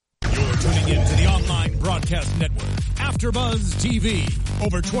into the online broadcast network, AfterBuzz TV.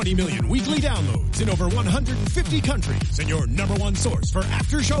 Over 20 million weekly downloads in over 150 countries, and your number one source for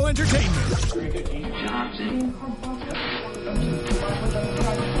after-show entertainment.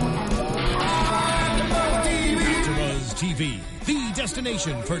 AfterBuzz TV, the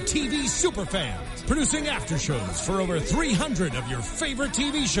destination for TV superfans. Producing aftershows for over 300 of your favorite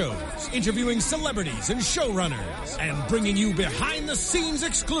TV shows. Interviewing celebrities and showrunners. And bringing you behind-the-scenes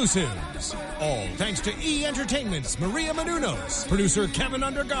exclusives. All thanks to E! Entertainment's Maria Menounos, producer Kevin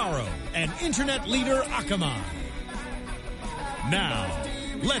Undergaro, and internet leader Akamai. Now,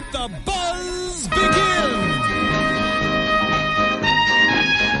 let the buzz begin!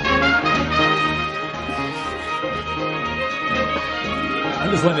 I'm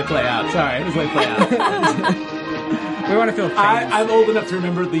just letting it play out. Sorry, I'm just letting it play out. We want to feel famous. I'm old enough to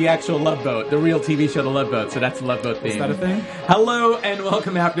remember the actual Love Boat, the real TV show, The Love Boat. So that's the Love Boat theme. Is that a thing? Hello and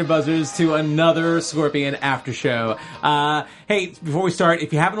welcome, After Buzzers, to another Scorpion After Show. Hey, before we start,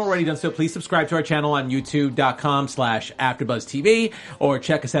 if you haven't already done so, please subscribe to our channel on youtube.com/AfterBuzzTV or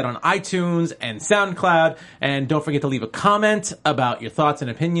check us out on iTunes and SoundCloud. And don't forget to leave a comment about your thoughts and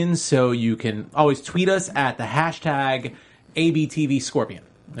opinions, so you can always tweet us at the hashtag ABTVScorpion.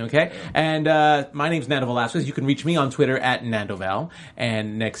 Okay? And my name's Nando Velasquez. You can reach me on Twitter at NandoVal.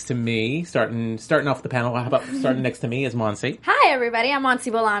 And next to me, starting off the panel, how about starting next to me is Monse. Hi, everybody. I'm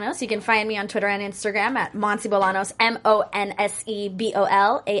Monse Bolanos. You can find me on Twitter and Instagram at Monse Bolanos,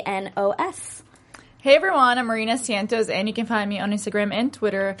 MonseBolanos. Hey, everyone. I'm Marina Santos, and you can find me on Instagram and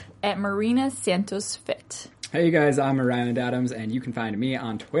Twitter at Marina Santos Fit. Hey, you guys, I'm Ryland Adams, and you can find me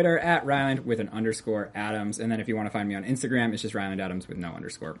on Twitter at Ryland with an _ Adams. And then if you want to find me on Instagram, it's just Ryland Adams with no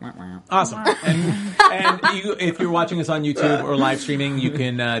underscore. Awesome. And if you're watching us on YouTube or live streaming, you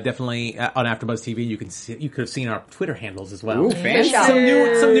can definitely, on AfterBuzz TV, you could have seen our Twitter handles as well. Ooh, fancy.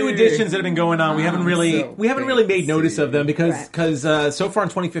 Some new additions that have been going on. We haven't really made notice of them because so far in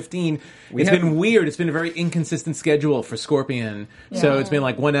 2015, it's been weird. It's been a very inconsistent schedule for Scorpion. Yeah. So it's been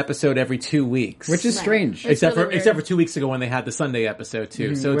like one episode every 2 weeks. Which is strange. Except for 2 weeks ago when they had the Sunday episode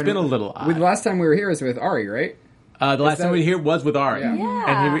too. So it's been a little odd. The last time we were here was with Ari, right? The last time we were here was with Ari.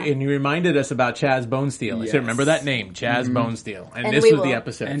 Yeah. And he reminded us about Chaz Bonesteel. Yes. I should remember that name, Chaz Bonesteel. And this was the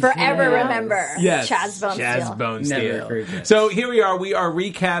episode. And forever remember Chaz Bonesteel. So here we are. We are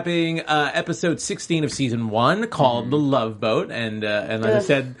recapping episode 16 of season 1 called The Love Boat. And as I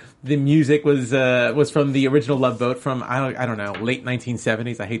said, the music was from the original Love Boat from, I don't know, late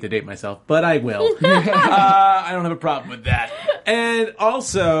 1970s. I hate to date myself, but I will. I don't have a problem with that. And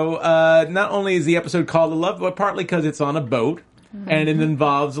also, not only is the episode called The Love Boat, partly because it's on a boat, and it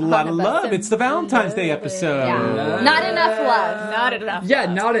involves a lot of love. It's the Valentine's Day episode. Yeah. Not enough love. Not enough. Yeah,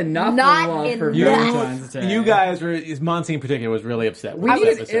 not enough love for Valentine's Day. You guys were, Monse in particular, was really upset with We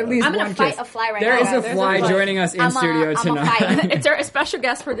this need episode. at least I'm one going to fight kiss. a fly right There now. is a fly joining us in studio tonight. It's our special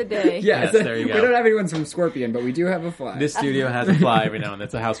guest for the day. Yes, there you go. We don't have anyone from Scorpion, but we do have a fly. This studio has a fly every now and then.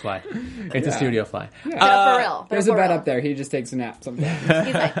 It's a house fly. It's a studio fly. Pero for real. There's a bed up there. He just takes a nap sometimes.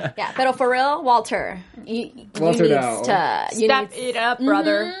 He's like, yeah, pero for real, Walter. Walter, Step it up,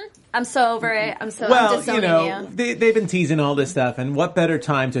 brother. I'm so over it. I'm Well, disowning you. they've been teasing all this stuff, and what better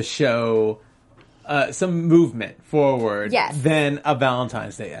time to show some movement forward than a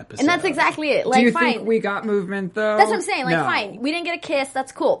Valentine's Day episode? And that's exactly it. Like, do you fine. think we got movement, though? That's what I'm saying. Like, No. fine. We didn't get a kiss.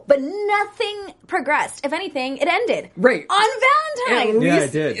 That's cool. But nothing progressed. If anything, it ended. Right. On Valentine's. Yeah,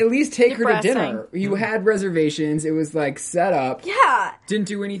 it did. At least take her to Depressing. dinner. You had reservations. It was like set up. Yeah. Didn't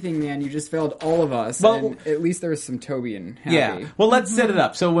do anything, man. You just failed all of us. Well- and at least there was some Toby and Happy. Yeah. Well, let's set it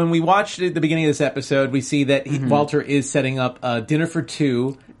up. So when we watched at the beginning of this episode, we see that Walter is setting up a dinner for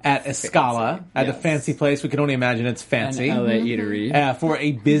two at Escala, at a fancy place. We can only imagine it's fancy. An LA eatery. For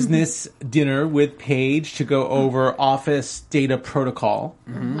a business dinner with Paige to go over office data protocol.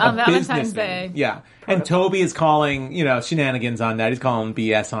 On Valentine's business Day. thing. Yeah. And Toby is calling, shenanigans on that. He's calling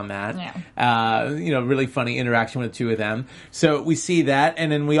BS on that. Yeah. Really funny interaction with the two of them. So we see that.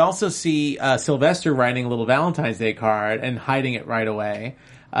 And then we also see Sylvester writing a little Valentine's Day card and hiding it right away.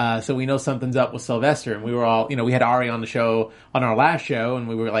 So we know something's up with Sylvester. And we were all, we had Ari on the show, on our last show, and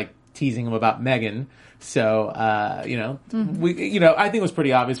we were like teasing him about Megan. So, we, I think it was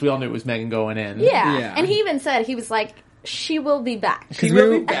pretty obvious. We all knew it was Megan going in. Yeah. And he even said, he was like, she will be back. She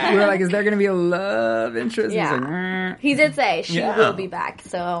will be back. We were like, is there going to be a love interest? Yeah. He's like, He did say she will be back.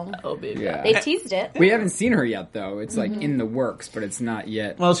 So yeah. they teased it. We haven't seen her yet, though. It's like in the works, but it's not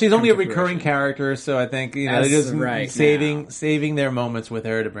yet. Well, she's only a come to recurring fruition. character, so I think they're That's just right saving their moments with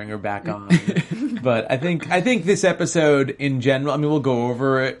her to bring her back on. But I think this episode in general, I mean, we'll go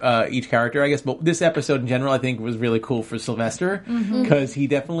over each character, I guess, but this episode in general, I think was really cool for Sylvester because he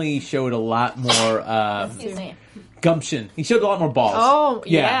definitely showed a lot more gumption. He showed a lot more balls. Oh,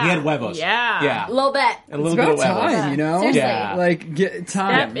 yeah. He had huevos. Yeah. A little bit. A little bit of huevos. Time, you know? Seriously. Yeah. Like, get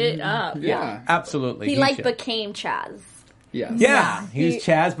time. Step it up. Yeah. Absolutely. He like became Chaz. Yes. Yeah, he was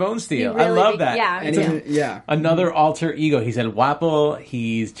Chaz Bonesteel. I really love that. Yeah, And me too. even, yeah. Another alter ego. He said Wapple,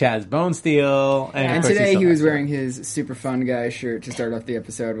 he's Chaz Bonesteel. And, And of course today he's he was Sylvester. wearing his super fun guy shirt to start off the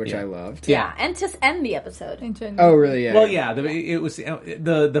episode, which I loved. Yeah, and to end the episode. Oh, really? Yeah. Well, yeah, it was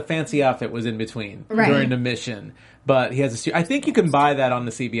the fancy outfit was in between during the mission. But he has a suit. I think you can buy that on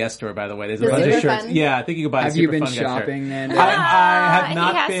the CBS store, by the way. There's a bunch of Super shirts. Fun? Yeah, I think you can buy Have a you Super been Fun Guy shirt. shopping then? I have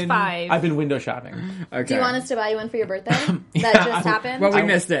not he has been. 5. I've been window shopping. Okay. Do you want us to buy you one for your birthday? That just happened? Well, we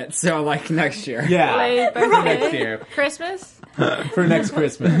missed it, so like next year. Yeah, Wait, for birthday? next year, Christmas? for next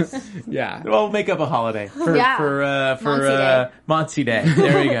Christmas. Yeah. We'll make up a holiday for Yeah. for Monty Day.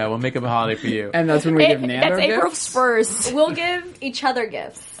 There we go. We'll make up a holiday for you. And that's when we give Nando That's April's gifts first. We'll give each other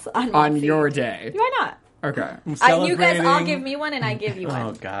gifts on on Monty. your day. Why not? Okay. You guys all Celebrating- give me one and I give you one.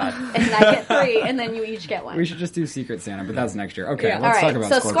 Oh God. And I get 3 and then you each get one. We should just do Secret Santa, but that's next year. Okay, Yeah. let's All talk right,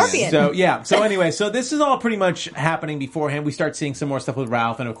 about so Scorpion. Scorpion. So anyway, so this is all pretty much happening beforehand. We start seeing some more stuff with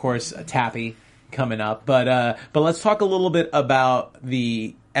Ralph and of course Tappy coming up. But let's talk a little bit about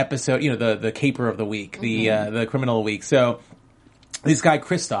the episode, the caper of the week, the criminal of the week. So this guy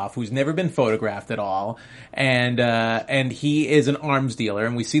Kristoff, who's never been photographed at all, and he is an arms dealer,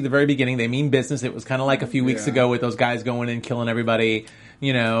 and we see the very beginning they mean business. It was kind of like a few weeks ago with those guys going in killing everybody.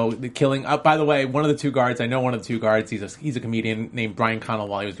 The killing. By the way, one of the 2 guards. I know one of the 2 guards. He's a comedian named Brian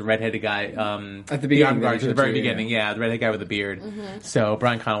Connell. He was the redheaded guy At the beginning, Guards, at the very beginning. Yeah, the redheaded guy with the beard. So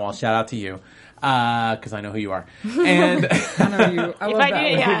Brian Connell, shout out to you. Because I know who you are. And I know you. I love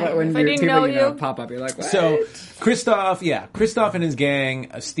that. When if I you- didn't people, know you. pop up, you're like, what? so Kristoff and his gang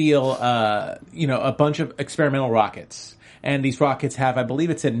steal, a bunch of experimental rockets. And these rockets have, I believe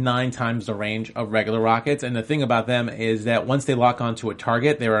it said 9 times the range of regular rockets. And the thing about them is that once they lock onto a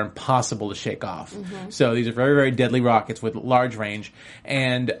target, they are impossible to shake off. So these are very, very deadly rockets with large range.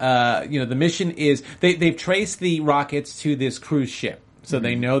 And, the mission is, they've traced the rockets to this cruise ship. So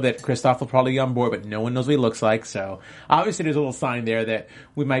they know that Kristoff will probably be on board, but no one knows what he looks like. So obviously there's a little sign there that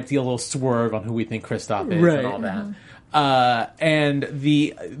we might see a little swerve on who we think Kristoff is and all that. And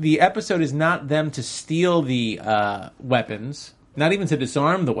the episode is not them to steal the weapons, not even to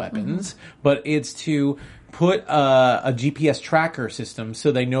disarm the weapons, but it's to put a GPS tracker system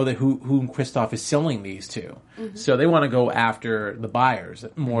so they know that who Kristoff is selling these to. So they want to go after the buyers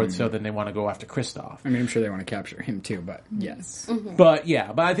more so than they want to go after Kristoff. I mean, I'm sure they want to capture him too, but yes. But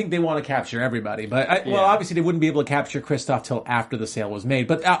I think they want to capture everybody. But well, obviously they wouldn't be able to capture Kristoff till after the sale was made.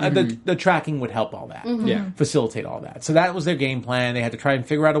 But the tracking would help all that, facilitate all that. So that was their game plan. They had to try and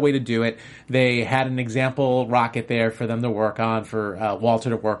figure out a way to do it. They had an example rocket there for them to work on, for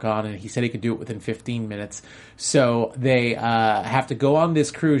Walter to work on, and he said he could do it within 15 minutes. So they have to go on this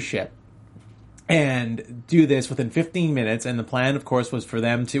cruise ship and do this within 15 minutes. And the plan, of course, was for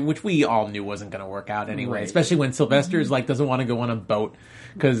them to, which we all knew wasn't going to work out anyway, especially when Sylvester's doesn't want to go on a boat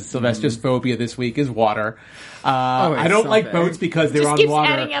because Sylvester's phobia this week is water. I don't like boats because they're Just on keeps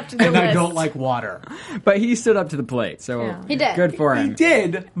water, adding up to the and I list. don't like water. But he stood up to the plate, so He did. good for him. He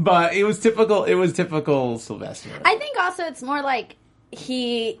did, but it was typical Sylvester. I think also it's more like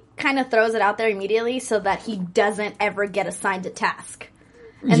he kind of throws it out there immediately so that he doesn't ever get assigned a task.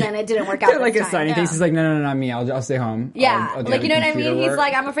 And then it didn't work out. Yeah, like this a sign. He time. thinks he's like, no, not me. I'll stay home. Yeah, I'll do like the you know what I computer mean. He's work.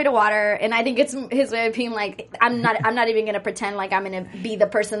 like, I'm afraid of water, and I think it's his way of being like, I'm not even going to pretend like I'm going to be the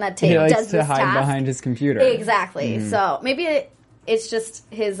person that he likes does to this hide task. behind his computer. Exactly. So maybe it's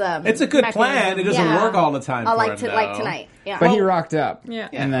just his. It's a good plan. It doesn't work all the time. I for like him, like though. tonight. Yeah, But he rocked up. Yeah.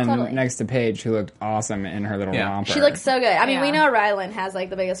 And then Totally. next to Paige, who looked awesome in her little Yeah. romper. she looks so good. I mean, we Yeah. know Rylan has like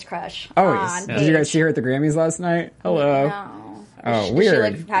the biggest crush. Always. on Did you guys Paige. see her at the Grammys last night? Hello. No. Oh, Did weird.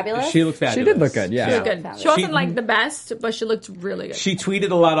 she look fabulous? She looked fabulous. She did look good, yeah. She was good. Fabulous. She wasn't like the best, but she looked really good. She tweeted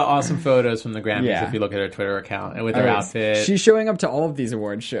a lot of awesome photos from the Grammys Yeah. if you look at her Twitter account and with her Always. outfit. She's showing up to all of these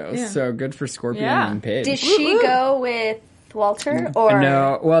award shows, Yeah. so good for Scorpion Yeah. and Paige. Did she go with Walter or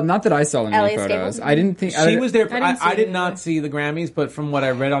No, well, not that I saw in any Elliot photos. Stapleton? I didn't think She was there. didn't see I did it not either. see the Grammys, but from what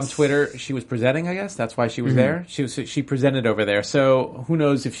I read on Twitter, she was presenting. I guess that's why she was there. She presented over there. So who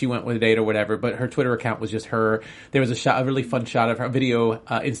knows if she went with a date or whatever? But her Twitter account was just her. There was a really fun shot of her, a video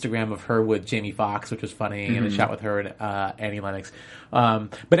Instagram of her with Jamie Foxx, which was funny, and a shot with her and Annie Lennox.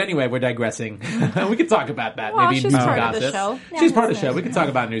 But anyway, we're digressing. We could talk about that. Well, maybe she's news part and of the gossip. show. She's Yeah, part of the that's show. We can talk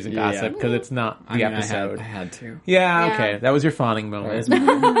about news and Yeah. gossip because it's not the I mean, episode. I had to. Yeah, Yeah. okay. right. That was your fawning moment.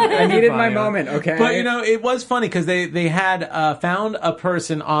 I needed my moment, okay? But, it was funny because they had found a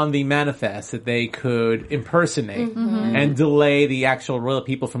person on the manifest that they could impersonate and delay the actual royal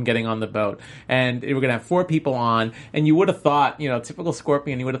people from getting on the boat. And they were going to have 4 people on, and you would have thought, typical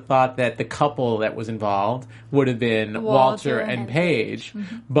Scorpion, you would have thought that the couple that was involved would have been Walter and Paige.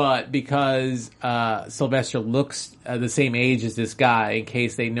 But because Sylvester looks the same age as this guy, in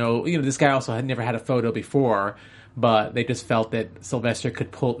case they know, this guy also had never had a photo before, but they just felt that Sylvester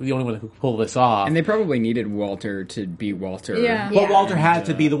could the only one who could pull this off. And they probably needed Walter to be Walter. Yeah. But Walter had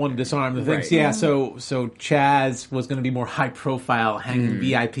to be the one to disarm the things. Right. Yeah, so Chaz was going to be more high profile, hanging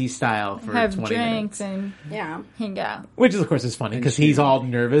VIP style for Have 20 drinks minutes. and hang out. Which, of course, is funny because he's all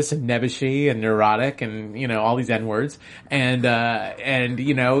nervous and nebbishy and neurotic and, all these N-words. And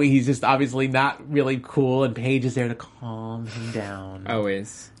he's just obviously not really cool, and Paige is there to calm him down.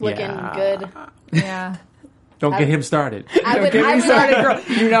 Always. Looking good. Yeah. Don't get him started.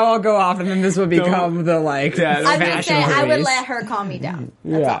 I'll go off, and then this will become the I would say I would let her calm me down.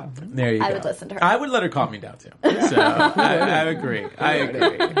 That's all. There you go. I would listen to her. I would let her calm me down too. So I agree.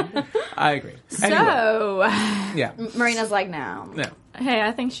 Anyway. So, Yeah. Marina's like, no. hey,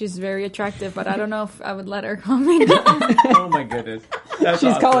 I think she's very attractive, but I don't know if I would let her calm me down. Oh my goodness. That's She's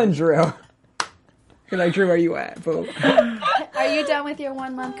awesome. calling Drew. You're like, Drew, where you at? Boom. Are you done with your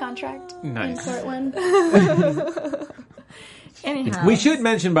 1-month contract Nice. in Portland? Anyhow. We should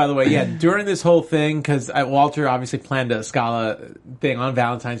mention, by the way, during this whole thing, because Walter obviously planned a Scala thing on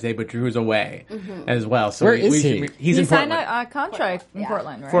Valentine's Day, but Drew's away as well. So Where is he? He's he in signed Portland. a contract in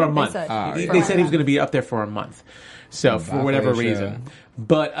Portland, right? For a month. They said, They said he was going to be up there for a month. So, for whatever reason.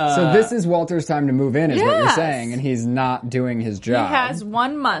 But so this is Walter's time to move in, is what you're Yes. saying, and he's not doing his He job. has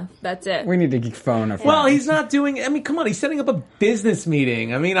 1 month. That's it. We need to phone a friend. Well, he's not doing. I mean, come on, he's setting up a business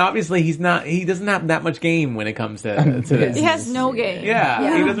meeting. I mean, obviously, he's not. He doesn't have that much game when it comes to this. He has no game.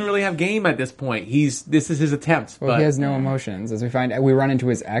 Yeah, he doesn't really have game at this point. This is his attempt. Well, but he has no emotions. As we run into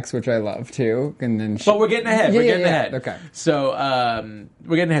his ex, which I love too, and then. But we're getting ahead. We're getting ahead. Okay. So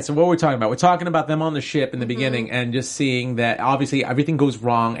we're getting ahead. So what we're talking about? We're talking about them on the ship in the beginning, and just seeing that obviously everything goes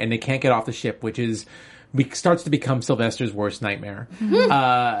wrong, and they can't get off the ship, which starts to become Sylvester's worst nightmare.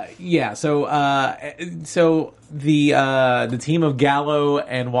 So the team of Gallo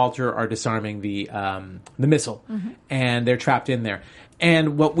and Walter are disarming the missile, and they're trapped in there.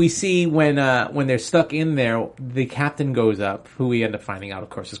 And what we see when they're stuck in there, the captain goes up, who we end up finding out, of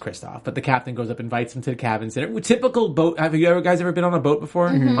course, is Kristoff. But the captain goes up, invites him to the cabin center. Typical boat. Have you guys ever been on a boat before?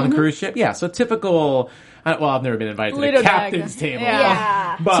 On a cruise ship? Yeah. So typical. I've never been invited to the captain's table.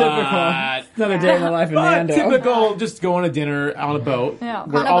 Yeah. But Typical. Another day in the life of Nando. typical, just going to dinner on a boat Yeah.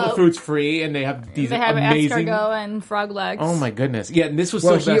 where On a all the boat. food's free, and they have these They have amazing. escargot and frog legs. Oh my goodness! Yeah, and this was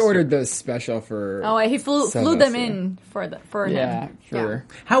Well, Sylvester. he ordered those special for. Oh, he flew them Sylvester. in for Yeah, him. for.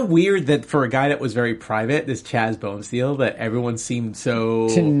 How weird that for a guy that was very private, this Chaz Bonesteel, that everyone seemed so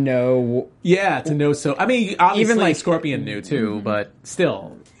To know. to know so. I mean, obviously, Even, like- Scorpion knew too, but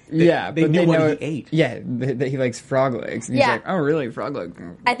still, Yeah, they but knew they what know he ate. Yeah, that he likes frog legs. And he's Yeah. like, oh, really? Frog leg?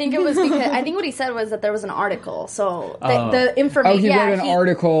 I think it was because I think what he said was that there was an article. So the information. Oh, he wrote an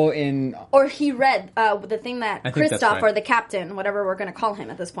article in. Or he read the thing that I think that's Kristoff right. or the captain, whatever we're going to call him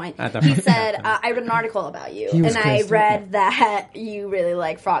at this point, At that he point. said, I read an article about you, He was and I Kristoff. read that you really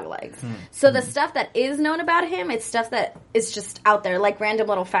like frog legs. So the stuff that is known about him, it's stuff that is just out there, like random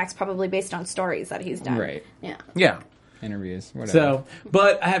little facts, probably based on stories that he's done. Right. Yeah. Yeah. Interviews, whatever. So,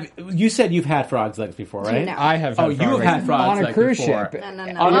 but you said you've had frog's legs before, right? No. I have. Oh, had you have frog had legs frog's on a legs cruise before. ship. No.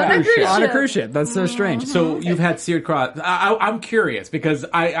 On a cruise ship. On a cruise ship. That's so strange. So you've had seared crotch. I'm curious because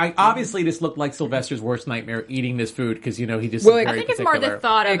I obviously this looked like Sylvester's worst nightmare eating this food because he just Well, is I very I think it's more the particular.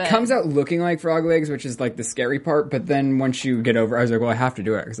 thought of It it. comes out looking like frog legs, which is like the scary part. But then once you get over, I was like, well, I have to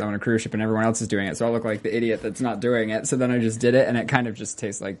do it because I'm on a cruise ship and everyone else is doing it. So I look like the idiot that's not doing it. So then I just did it, and it kind of just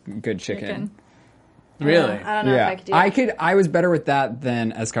tastes like good chicken. Really? I don't know if I could do that. I was better with that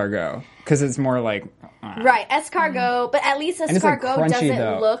than escargot because it's more like. Right, escargot, but at least it's, like, escargot crunchy, doesn't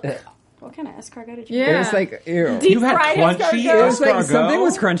though. look. What kind of escargot did you? Yeah. It was like ew. You had fried crunchy escargot? It was like escargot? something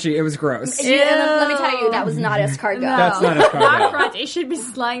was crunchy. It was gross. Yeah, let me tell you, that was not escargot. No. That's not Not escargot. crunch. It should be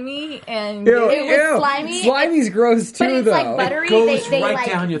slimy and Ew, It was ew. slimy. Slimy's gross too, But it's though. like buttery. Goes they right like,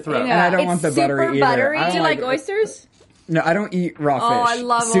 down your throat. Yeah. And I don't It's want the buttery super either. buttery. I don't Do you like it. oysters? No, I don't eat raw fish. Oh, I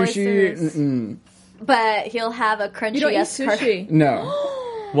love sushi. oysters. Mm-mm. But he'll have a crunchy You don't eat escargot. sushi. No,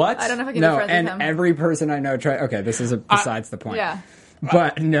 What? I don't know if I can no, be friends and with him. every person I know try. Okay, this is besides the point. Yeah.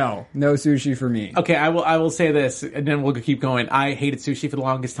 But no sushi for me. Okay, I will say this, and then we'll keep going. I hated sushi for the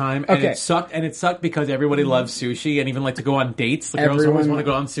longest time, and Okay. it sucked because everybody loves sushi, and even like to go on dates. The girls always Everyone- want to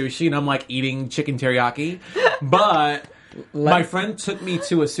go on sushi, and I'm like eating chicken teriyaki. But My friend took me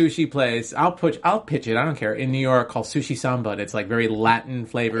to a sushi place. I'll pitch it. I don't care. In New York, called Sushi Samba. It's like very Latin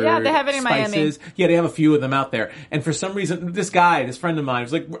flavored. Yeah, they have it in spices. Miami. Yeah, they have a few of them out there. And for some reason, this friend of mine,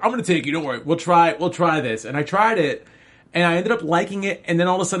 was like, "I'm going to take you. Don't worry. We'll try this." And I tried it, and I ended up liking it. And then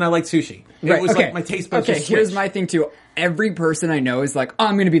all of a sudden, I liked sushi. It was like my taste buds. Okay, just here's switched. my thing too. Every person I know is like, oh,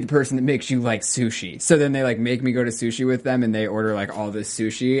 I'm going to be the person that makes you like sushi. So then they like make me go to sushi with them, and they order like all this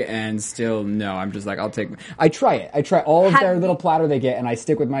sushi, and still no, I'm just like, I try it. I try all of their little platter they get, and I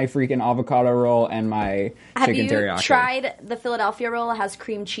stick with my freaking avocado roll and my chicken teriyaki. Have you tried the Philadelphia roll that has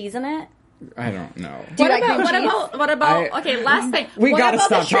cream cheese in it? I don't know. What about okay, last thing. We What gotta about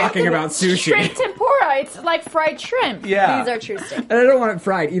the stop talking about sushi. Shrimp tempura. It's like fried shrimp. Yeah. These are true sticks. And I don't want it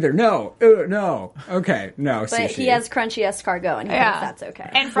fried either. No. No. Okay. No, But sushi. he has crunchy escargot, and he thinks that's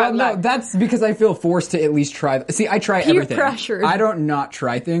okay. And Well, fried no, that's because I feel forced to at least try. See, I try Peer everything. pressure. I don't not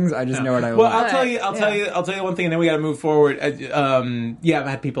try things. I just know what I Well, like. I'll tell you one thing, and then we got to move forward. I've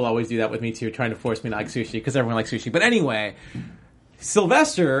had people always do that with me too, trying to force me to like sushi because everyone likes sushi. But anyway,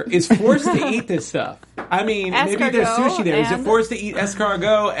 Sylvester is forced to eat this stuff. I mean, maybe there's sushi there. Is it forced to eat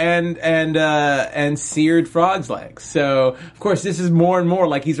escargot and seared frog's legs? So, of course, this is more and more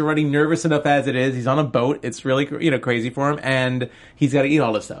like he's already nervous enough as it is. He's on a boat. It's really crazy for him, and he's got to eat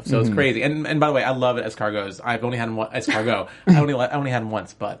all this stuff. So it's crazy. And by the way, I love escargots. I've only had them escargot. I only had them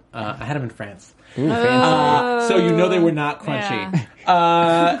once, but I had them in France. Ooh, fancy. So you know they were not crunchy.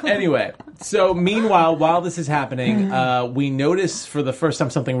 Anyway, so meanwhile, while this is happening, we notice for the first time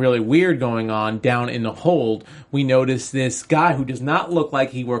something really weird going on down in the hold. We notice this guy who does not look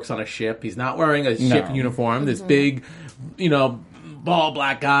like he works on a ship. He's not wearing a ship uniform. This big, bald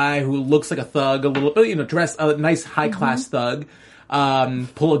black guy who looks like a thug, a little bit, dressed a nice high class thug,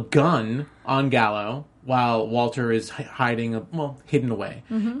 pull a gun on Gallo while Walter is hidden away.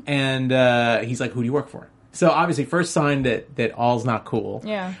 And he's like, who do you work for? So obviously, first sign that all's not cool.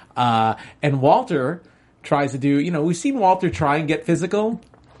 Yeah. And Walter tries to do, we've seen Walter try and get physical.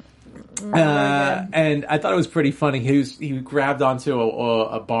 And I thought it was pretty funny. He grabbed onto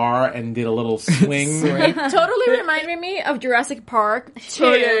a bar and did a little swing. It totally reminded me of Jurassic Park 2.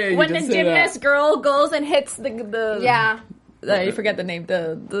 Oh, yeah, when the gymnast girl goes and hits the Yeah. I forget the name,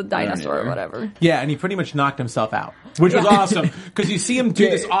 the dinosaur or whatever. Yeah, and he pretty much knocked himself out, which was awesome because you see him do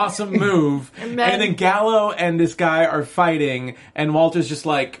this awesome move, and then Gallo and this guy are fighting, and Walter's just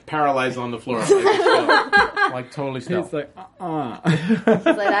like paralyzed on the floor, like totally still. It's like, He's like,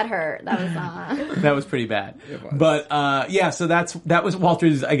 that hurt. That was That was pretty bad. But so that was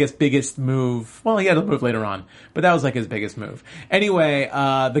Walter's, I guess, biggest move. Well, he had a move later on, but that was like his biggest move. Anyway,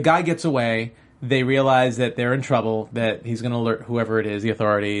 the guy gets away. They realize that they're in trouble, that he's going to alert whoever it is, the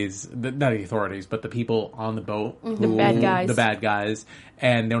authorities, not the authorities, but the people on the boat. The bad guys.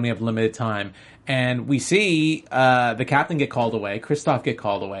 And they only have limited time. And we see the captain get called away, Kristoff get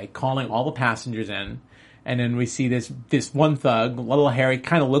called away, calling all the passengers in. And then we see this one thug, little hairy,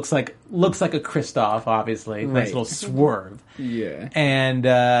 kind of looks like a Kristoff, obviously. Nice little swerve. Yeah.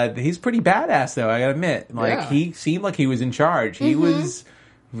 And he's pretty badass, though, I gotta admit. He seemed like he was in charge. He was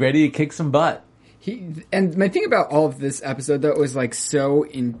ready to kick some butt. And my thing about all of this episode though was like so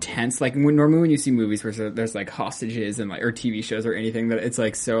intense. Like normally when you see movies where there's like hostages and or TV shows or anything that it's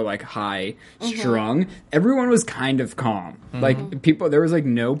like so like high strung, everyone was kind of calm. Like there was like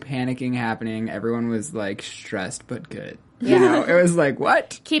no panicking happening. Everyone was like stressed but good. Yeah. It was like,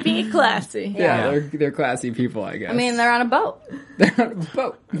 what? Keeping it classy. Yeah, they're classy people, I guess. I mean, they're on a boat. they're on a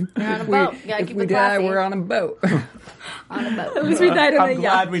boat. They're on a boat. You gotta If keep we it die, classy. we're on a boat. On a boat. At least we died on a I'm yacht.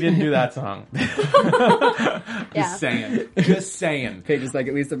 glad we didn't do that song. Just saying. Paige is like,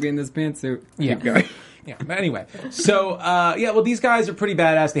 at least I'll be in this pantsuit. Yeah. Keep going. Yeah, but anyway. So, these guys are pretty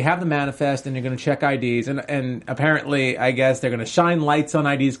badass. They have the manifest, and they're going to check IDs. And apparently, I guess, they're going to shine lights on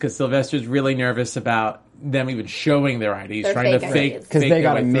IDs because Sylvester's really nervous about them even showing their IDs. Their trying to fake fake IDs. Because they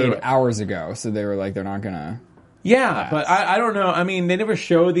got their it way through made hours ago, so they were like, they're not gonna... Yeah, but I don't know. I mean, they never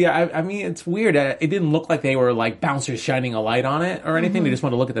showed I mean, it's weird. It didn't look like they were like bouncers shining a light on it or anything. They just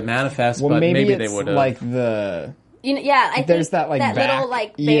want to look at the manifest, Well, but maybe it's they would have. like the... I think There's that, like, that back- little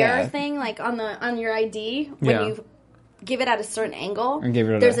like bear thing, like on your ID when you give it at a certain angle. And give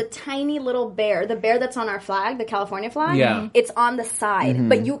it there's a tiny little bear, the bear that's on our flag, the California flag. Yeah. It's on the side,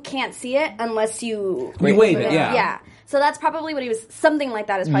 but you can't see it unless you wave it. Yeah. Yeah. So that's probably what he was. Something like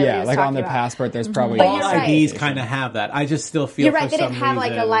that is probably what he was like talking on their about. passport, there's probably... But all you're right. IDs kind of have that. I just still feel You're right. for They some didn't have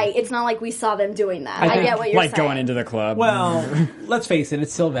like reason- a light. It's not like we saw them doing that. I think- get what you're like saying. going into the club. Well, let's face it,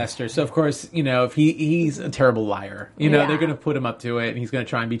 it's Sylvester. So, of course, if he's a terrible liar, they're going to put him up to it, and he's going to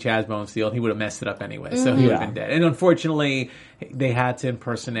try and be Chaz Bonesteel, and he would have messed it up anyway, so he would have been dead. And unfortunately, they had to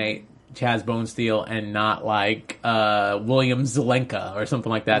impersonate Chaz Bonesteel and not like William Zelenka or something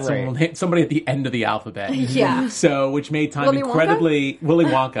like that. Right. Somebody at the end of the alphabet. Yeah. So, which made time Willy incredibly... Willy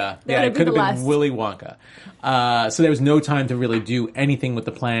Wonka. Yeah, it could have been Willy Wonka. So there was no time to really do anything with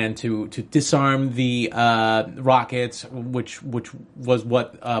the plan to disarm the rockets, which was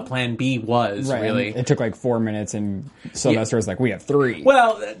what Plan B was, really. And it took like 4 minutes, and Sylvester was like, we have 3.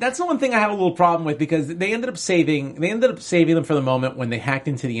 Well, that's the one thing I have a little problem with, because they ended up saving them for the moment when they hacked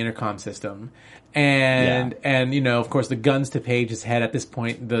into the intercom system. And of course, the guns to Paige's head at this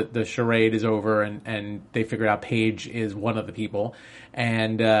point, the charade is over, and they figured out Paige is one of the people.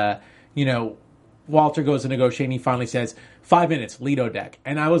 And, Walter goes to negotiate, and he finally says, 5 minutes, Lido deck.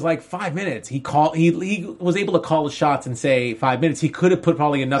 And I was like, 5 minutes? He was able to call the shots and say 5 minutes. He could have put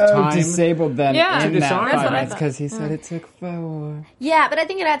probably enough time. Disabled them in disarm that 5 them. minutes, because he said it took 4. Yeah, but I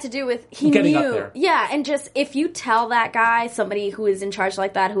think it had to do with he Getting up knew. there. Yeah, and just if you tell that guy, somebody who is in charge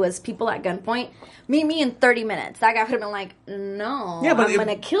like that, who has people at gunpoint, meet me in 30 minutes. That guy would have been like, no, I'm going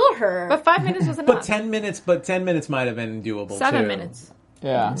to kill her. But 5 minutes was enough. But 10 minutes might have been doable, 7 too. minutes.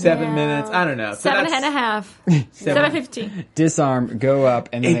 Yeah. 7 minutes. I don't know. So 7.5. 7:15. Disarm, go up,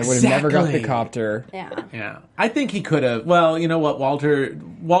 and then they would have never got the Exactly. copter. Yeah. I think he could have. Well, you know what?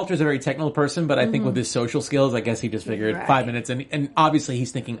 Walter's a very technical person, but I think with his social skills, I guess he just figured Right. 5 minutes, and obviously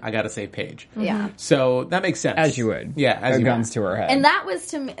he's thinking, I got to save Paige. Yeah. So that makes sense. As you would. Yeah, as you guns would. to her head. And that was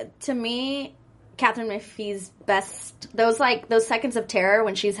to me, Catherine McPhee's best. Those seconds of terror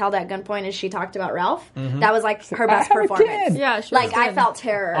when she's held at gunpoint and she talked about Ralph. That was like her best I have a performance. kid. Yeah, she Like was I good. felt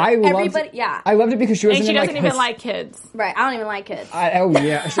terror. I loved Everybody, yeah. I loved it because she wasn't And she in, doesn't even like kids. Right. I don't even like kids.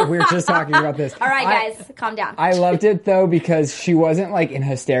 So we were just talking about this. All right, guys, calm down. I loved it though because she wasn't like in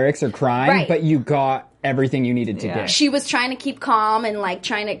hysterics or crying, Right. but you got everything you needed to get. She was trying to keep calm and like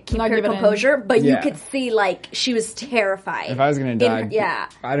trying to keep Not her give it in. composure, but you Yeah. could see like she was terrified. If I was gonna die, yeah.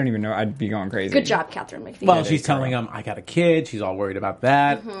 I don't even know. I'd be going crazy. Good job, Catherine McPhee. Well, she's telling him, I got a kid. She's all worried about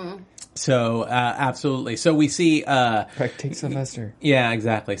that. So, absolutely. So we see... Like, take Sylvester. Yeah,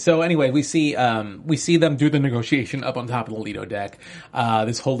 exactly. So anyway, we see them do the negotiation up on top of the Lido deck,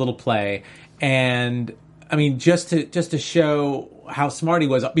 this whole little play, and I mean, just to show how smart he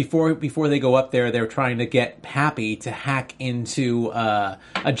was, before they go up there, they're trying to get Happy to hack into a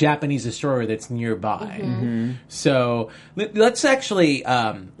Japanese destroyer that's nearby. So let's actually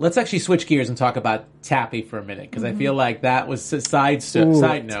switch gears and talk about Tappy for a minute, because I feel like that was a side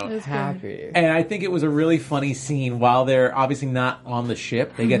note. Happy. And I think it was a really funny scene. While they're obviously not on the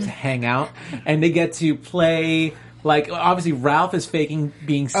ship, they get to hang out and they get to play. Like, obviously, Ralph is faking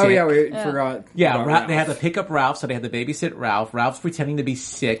being sick. Oh yeah, we forgot. Yeah, about they had to pick up Ralph, so they had to babysit Ralph. Ralph's pretending to be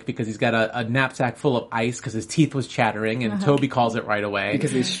sick because he's got a knapsack full of ice because his teeth was chattering, and Toby calls it right away.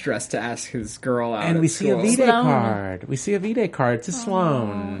 because he's stressed to ask his girl out. and at we see a school. V-Day Sloan. card. We see a V-Day card to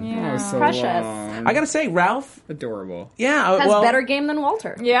Sloan. Yeah. Oh, so Precious. long. I gotta say, Ralph, Adorable. yeah, has well, better game than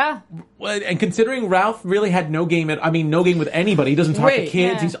Walter. Yeah. well, and considering Ralph really had no game with anybody. He doesn't talk to Wait,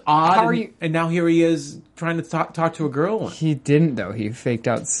 kids. yeah. He's odd. How are and, you- and now here he is trying to talk to a girl. He didn't though. He faked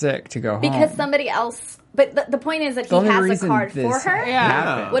out sick to go home. Because somebody else. But the point is that he only has a reason card this for her.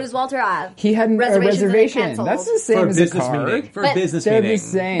 Yeah. What does Walter have? he had a Reservations and reservation. canceled. That's the same For a as a business card. meeting. For a But business They're meeting. the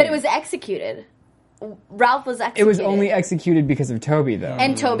same. But it was executed. Ralph was executed. It was only executed because of Toby though.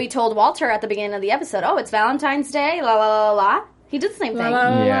 And Toby told Walter at the beginning of the episode, "Oh, it's Valentine's Day." La la la la. He did the same thing.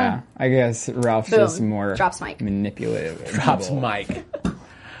 yeah, I guess Ralph's Boom. just more Drops mic. manipulative. Drops Mike.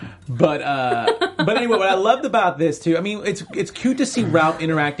 But anyway, what I loved about this too, I mean, it's cute to see Ralph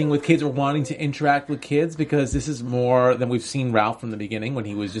interacting with kids or wanting to interact with kids, because this is more than we've seen Ralph from the beginning, when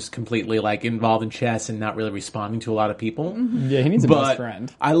he was just completely like involved in chess and not really responding to a lot of people. Yeah, he needs a best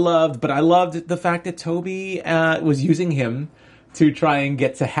friend. I loved the fact that Toby was using him to try and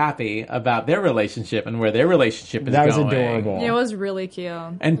get to Happy about their relationship and where their relationship is That was going. adorable. It was really cute.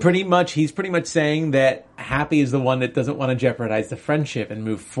 And he's pretty much saying that Happy is the one that doesn't want to jeopardize the friendship and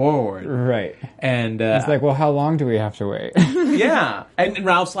move forward. Right. And It's like, well, how long do we have to wait? yeah. And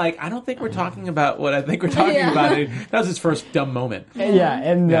Ralph's like, I don't think we're talking about what I think we're talking about. That was his first dumb moment. yeah,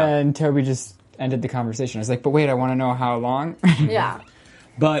 and Yeah. then Toby just ended the conversation. I was like, but wait, I want to know how long. Yeah.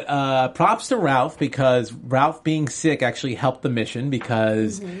 But props to Ralph, because Ralph being sick actually helped the mission,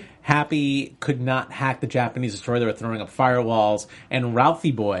 because Happy could not hack the Japanese destroyer. They were throwing up firewalls, and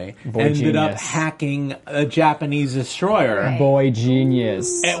Ralphie Boy ended up genius. hacking a Japanese destroyer. Right. Boy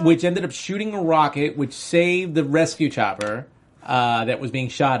genius. Which ended up shooting a rocket, which saved the rescue chopper that was being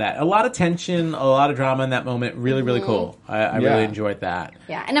shot at. A lot of tension, a lot of drama in that moment. Really, really cool. I really enjoyed that.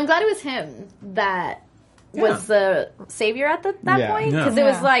 Yeah. And I'm glad it was him that was the savior at that point, because it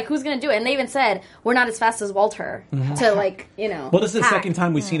was like, who's going to do it? And they even said, we're not as fast as Walter to like, Well, this is the second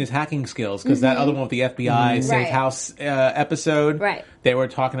time we've seen his hacking skills, because that other one with the FBI Safe House episode, they were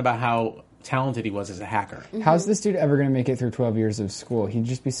talking about how talented he was as a hacker. How's this dude ever going to make it through 12 years of school? He'd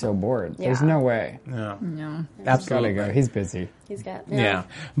just be so bored. There's no way. No. Absolutely. He's gotta go. He's busy. He's got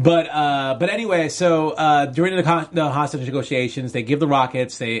But anyway, so during the hostage negotiations, they give the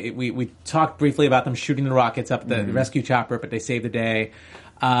rockets. We talked briefly about them shooting the rockets up the rescue chopper, but they save the day.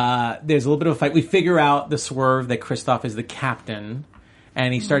 There's a little bit of a fight. We figure out the swerve that Kristoff is the captain,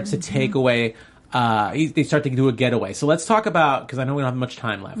 and he starts to take away. They start to do a getaway. So let's talk about, because I know we don't have much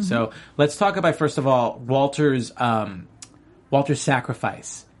time left. So let's talk about, first of all, Walter's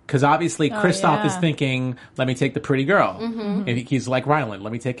sacrifice. Because obviously Kristoff is thinking, let me take the pretty girl. And he's like Ryland,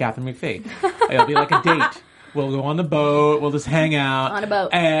 let me take Catherine McPhee. It'll be like a date. We'll go on the boat. We'll just hang out. On a boat.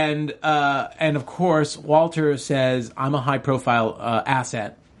 And of course, Walter says, I'm a high-profile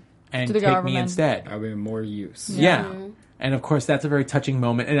asset, and take me instead. I'll be more use. Yeah. And of course, that's a very touching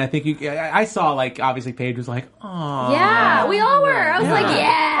moment. And I think I saw, like, obviously Paige was like, "Oh, yeah, we all were." I was like,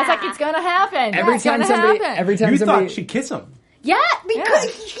 "Yeah." I was like, "It's gonna happen." Every time somebody, thought she'd kiss him. Yeah,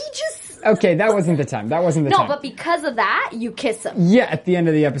 because he just. Okay, that wasn't the time. That wasn't the time. No, but because of that, you kiss him. Yeah, at the end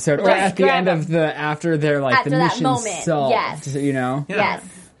of the episode, or at the end of after they're like after the mission moment. solved. Yes. You know. Yeah. Yes.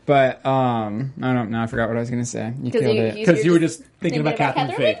 But I don't know. I forgot what I was going to say. You killed it. Because you were just thinking about Catherine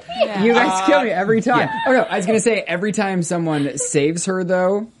McPhee. Yeah. You guys kill me every time. Yeah. Oh no, I was going to say every time someone saves her,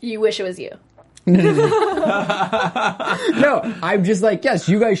 though, you wish it was you. No, I'm just like, yes,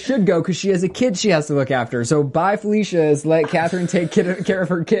 you guys should go because she has a kid she has to look after. So bye, Felicia's. Let Catherine take care of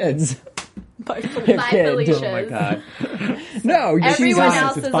her kids. Bye, Felicia. Oh my god. No, everyone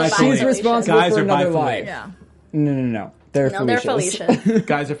else is she's responsible guys for another Felicia. life. Yeah. No. They're Felicia.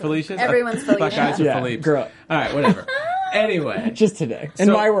 Guys are Felicia's? Everyone's Felicia. Guys are Philippe. Girl. All right, whatever. Anyway. Just today.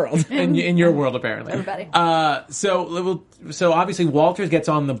 In my world. In your world, apparently. Everybody. So obviously Walters gets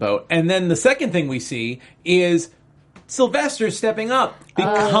on the boat. And then the second thing we see is Sylvester stepping up,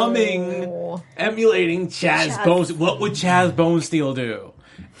 becoming, emulating Chaz Bonesteel. What would Chaz Bonesteel do?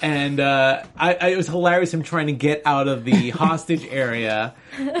 And it was hilarious him trying to get out of the hostage area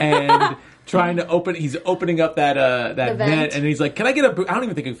and trying to he's opening up that vent, and he's like, can I get a boot? I don't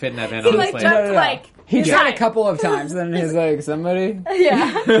even think it could fit in that vent, honestly. He tried a couple of times, and then he's like, somebody?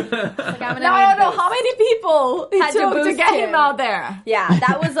 Yeah. Like, I don't know how many people it took to get him out there. Yeah,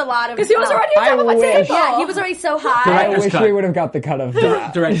 that was a lot of... Because he was already on top of a table. Yeah, he was already so high. I wish we would have got the cut of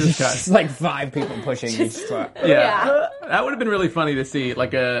that. Director's cut. It's like 5 people pushing each foot. Yeah. That would have been really funny to see,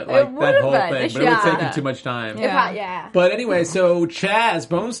 like that whole thing, but it would have taken too much time. Yeah. But anyway, so Chaz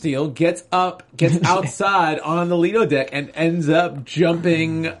Bonesteel gets outside on the Lido deck and ends up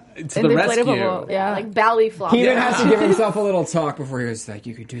jumping to the rescue. Yeah. Like belly flop. He even has to give himself a little talk before he was like,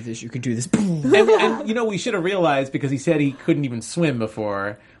 you could do this. And we should have realized, because he said he couldn't even swim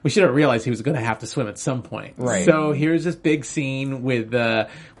before, we should have realized he was going to have to swim at some point. Right. So here's this big scene with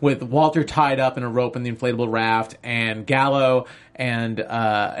Walter tied up in a rope in the inflatable raft, and Gallo and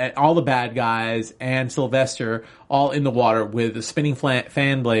all the bad guys and Sylvester all in the water with a spinning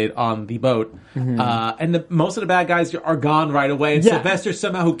fan blade on the boat. And most of the bad guys are gone right away. And Sylvester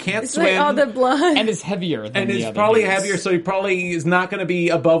somehow, who can't swim. Like all the blood. And is heavier than and the is other probably dudes. heavier, so he probably is not going to be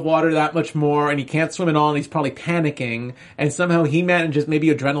above water that much more, and he can't swim at all, and he's probably panicking, and somehow he manages, maybe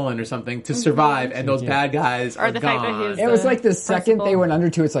adrenaline or something, to survive, and those bad guys are the gone. fact that he's It was like the second they went under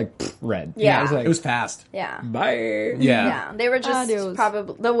to, it's like, red. Yeah. It It was fast. Yeah. Bye. Yeah. They were just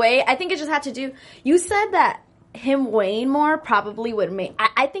probably... The way... I think it just had to do... You said that him weighing more probably would make...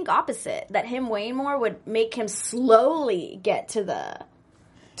 I think opposite. That him weighing more would make him slowly get to the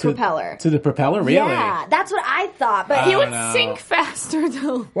propeller. To the propeller? Really? Yeah, that's what I thought. But He would sink faster,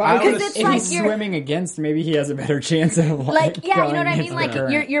 though. Well, because if it's like he's swimming against, maybe he has a better chance of you know what I mean? going Like,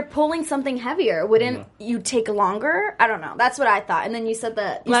 against you're pulling something heavier. Wouldn't you take longer? I don't know. That's what I thought. And then you said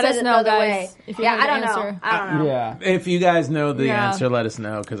that. Let us know, guys, way. if you know I don't the know. answer. I don't know. Yeah. If you guys know the Yeah. answer, let us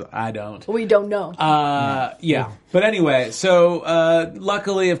know, because I don't. We don't know. Yeah. But anyway, so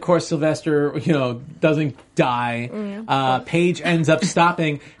luckily, of course, Sylvester, doesn't die. Paige ends up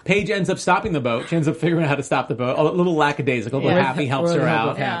stopping the boat. She ends up figuring out how to stop the boat. A little lackadaisical, but Happy helps her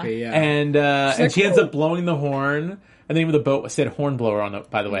out. Happy, And she ends up blowing the horn. the name of the boat said Hornblower on it,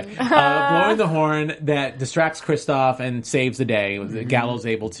 by the way. Blowing the horn that distracts Kristoff and saves the day. Gallo's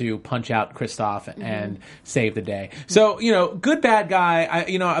able to punch out Kristoff and save the day. So, good bad guy.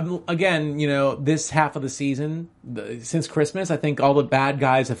 Again, this half of the season, since Christmas, I think all the bad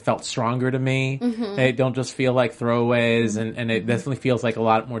guys have felt stronger to me. They don't just feel like throwaways, and it definitely feels like a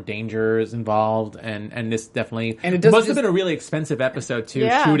lot more danger is involved. And this definitely must have been a really expensive episode too.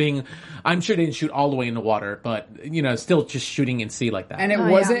 Yeah. Shooting, I'm sure they didn't shoot all the way in the water, but still just shooting in sea like that. And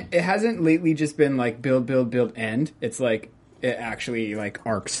it hasn't lately just been like build, end. It's like it actually like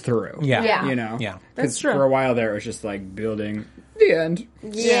arcs through. Yeah. Yeah. That's true. For a while there, it was just like building the end.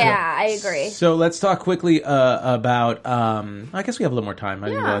 Yeah, I agree. So let's talk quickly about. I guess we have a little more time. I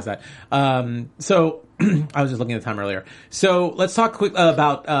didn't realize that. So I was just looking at the time earlier. So let's talk quick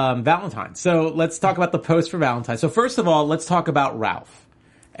about Valentine's. So let's talk about the post for Valentine's. So first of all, let's talk about Ralph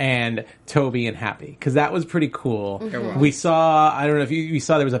and Toby and Happy, because that was pretty cool. We saw, I don't know if you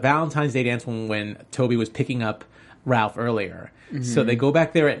saw, there was a Valentine's Day dance when Toby was picking up Ralph earlier. So they go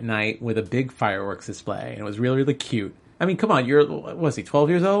back there at night with a big fireworks display, and it was really, really cute. I mean, come on, what was he, 12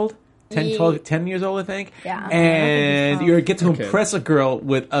 years old? 10 years old, I think? Yeah. And you get to impress a girl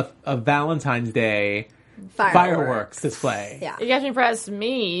with a Valentine's Day fireworks display. Yeah. You guys impress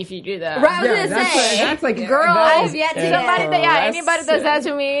me if you do that. Right, I was gonna say. That's like Girl, I've yet to anybody does that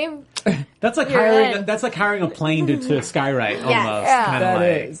to me. That's like hiring a plane to Skywrite almost. Yeah. Kind of That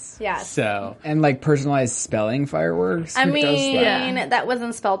like. is. Yes. So. And like personalized spelling fireworks. I Who does that? mean, that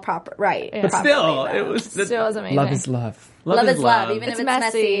wasn't spelled right. But But still, properly, it was. Still was amazing. Love is love. Love is love, even It's if it's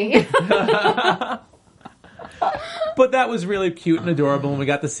messy. messy. But that was really cute and adorable, and we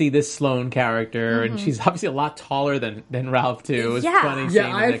got to see this Sloane character, and she's obviously a lot taller than Ralph too. It was funny seeing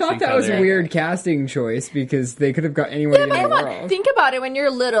them I next to thought each that was a other. weird casting choice because they could have got anyone in the Come on, world. think about it. When you're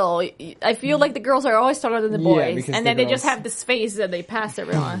little, I feel like the girls are always taller than the boys, because and the then they just girls- have this face that they pass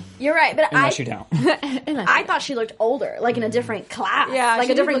everyone. You're right, but Unless you don't. I thought she looked older, like in a different class. Yeah, like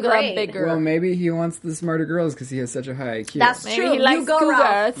she a different did look grade. bigger. Well, maybe he wants the smarter girls because he has such a high IQ. That's Maybe true. he likes You go,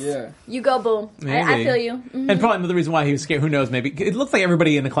 Ralph. cougars. yeah. You go, boom. I Maybe. feel you. Mhm. And probably another reason why he was scared. Who knows? Maybe it looks like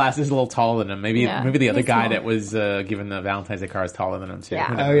everybody in the class is a little taller than him. Maybe Yeah, the other he's guy small. that was given the Valentine's Day card is taller than him too. Yeah.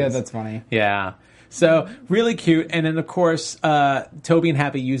 Who Oh yeah, knows? that's funny. Yeah. So really cute, and then of course Toby and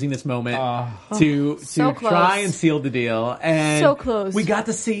Happy using this moment to So close. try and seal the deal. And So close. We got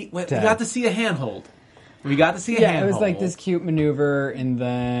to see a handhold. We got to see a Yeah, handhold. it was like this cute maneuver, and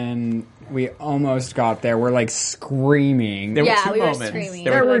then we almost got there. We're like screaming. There were Yeah, two we were moments. screaming.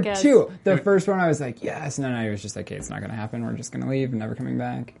 There were Like two. The first one I was like, yes, and then I was just like, hey, it's not going to happen. We're just going to leave and never coming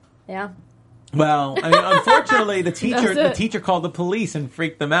back. Yeah. Well, I mean, unfortunately, the That's it. teacher called the police and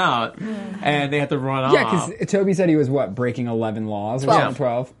freaked them out, and they had to run Yeah, off. because Toby said he was, breaking 11 laws? Or 12.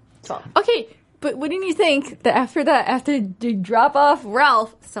 12? Okay, but wouldn't you think that after they drop off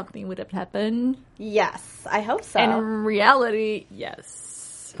Ralph, something would have happened? Yes, I hope so. And in reality, yes.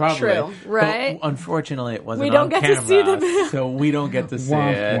 Probably. True. Right? But unfortunately, it wasn't We don't on get to camera, see them. so we don't get to see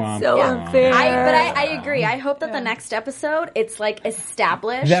Womp, it. womp, So womp. unfair. I agree. I hope that the next episode it's like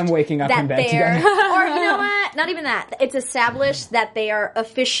established Them waking up that in bed they're, together. or you know what? Not even that. It's established that they are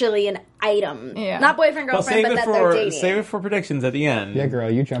officially an item, Yeah. not boyfriend Well, girlfriend, but that they're dating. save it for predictions at the end. Yeah, girl,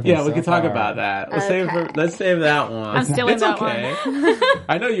 you jumped Yeah, in we so can talk far. about that. Okay. Let's save that one. I'm still in it's that okay.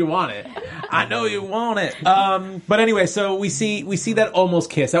 I know you want it. I know you want it. But anyway, so we see that almost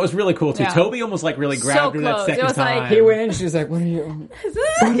kiss. That was really cool too. Yeah. Toby almost like really grabbed her that close. second It was like- time. He went in, she was like, what are you...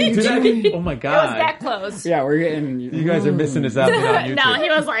 Dude, that- oh my It was god! that close. Yeah, we're getting... You guys are missing this out on YouTube. No, he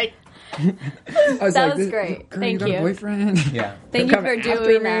was like, I was That like, was great. Girl, Thank you. Got you. a boyfriend? Yeah. Thank you Come for after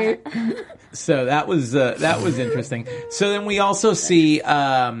doing me. that. So that was interesting. So then we also see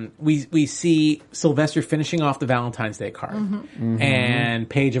we see Sylvester finishing off the Valentine's Day card, and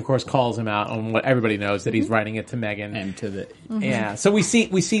Paige, of course, calls him out on what everybody knows that he's writing it to Megan. And to the... Yeah. So we see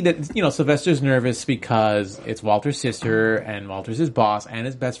that Sylvester's nervous because it's Walter's sister and Walter's his boss and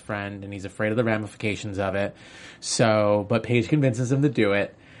his best friend, and he's afraid of the ramifications of it. So, but Paige convinces him to do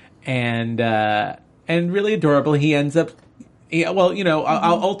it, and really adorable. He ends up. Yeah, well,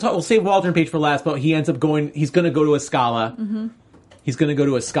 I'll save Walter and Paige for last, but he ends up going. He's going to go to a Scala. He's going to go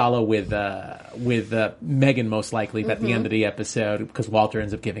to a Scala with Megan, most likely, at the end of the episode, because Walter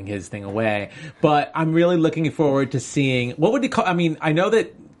ends up giving his thing away. But I'm really looking forward to seeing what would they call. I mean, I know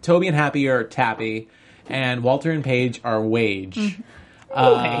that Toby and Happy are Tappy, and Walter and Paige are Wage.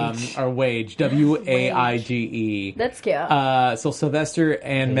 Are Wage, Waige. That's cute. So Sylvester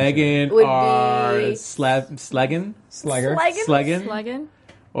and Megan Would are be- Sleggin. Slugger. Like, Sleggin. Sluggin?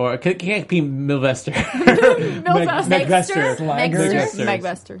 Or it can't be Milvester. Megster?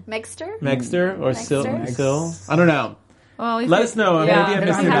 Megster or Sil? I don't know. Well, let us know. Maybe I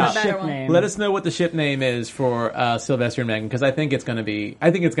missed it out. Name. Let us know what the ship name is for Sylvester and Megan, because I think it's going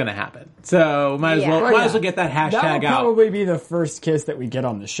to happen. So might as well get that hashtag that will out. Probably be the first kiss that we get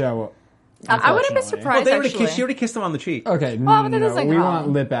on the show. I wouldn't be surprised. Well, she already kissed him on the cheek. Okay, but that doesn't we count. want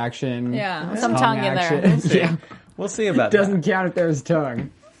lip action. Yeah, some tongue in there. Yeah. We'll see about Doesn't count if there's tongue.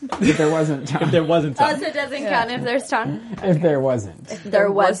 If there wasn't tongue. If there wasn't tongue. Also, it doesn't count if there's tongue. If there wasn't.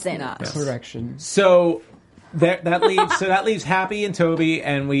 There wasn't. Yes. Correction. So that leaves Happy and Toby,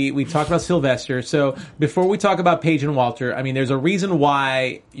 and we talked about Sylvester. So before we talk about Paige and Walter, I mean, there's a reason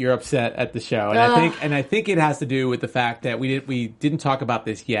why you're upset at the show, and I think it has to do with the fact that we didn't talk about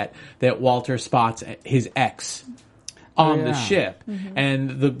this yet. That Walter spots his ex on the ship,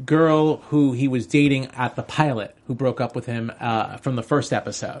 and the girl who he was dating at the pilot, who broke up with him from the first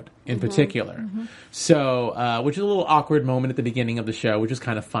episode in particular. So, which is a little awkward moment at the beginning of the show, which is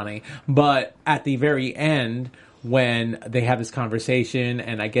kind of funny. But at the very end, when they have this conversation,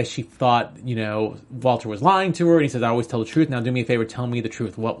 and I guess she thought, Walter was lying to her, and he says, I always tell the truth. Now do me a favor, tell me the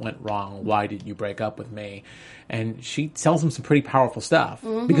truth. What went wrong? Why did you break up with me? And she tells him some pretty powerful stuff.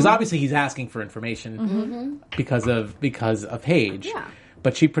 Because obviously he's asking for information because of Paige. Yeah.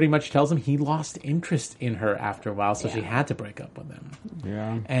 But she pretty much tells him he lost interest in her after a while, so she had to break up with him.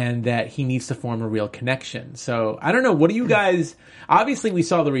 Yeah. And that he needs to form a real connection. So, I don't know, what do you guys... Obviously, we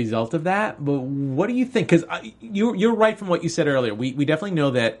saw the result of that, but what do you think? Because you're right from what you said earlier. We definitely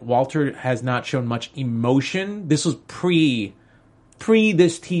know that Walter has not shown much emotion. This was pre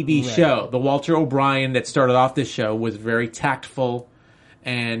this TV show. The Walter O'Brien that started off this show was very tactful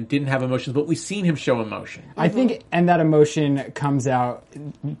and didn't have emotions, but we've seen him show emotion. I think, and that emotion comes out,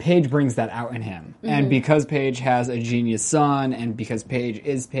 Paige brings that out in him. And because Paige has a genius son, and because Paige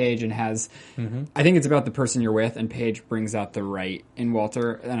is Paige and has, I think it's about the person you're with, and Paige brings out the right in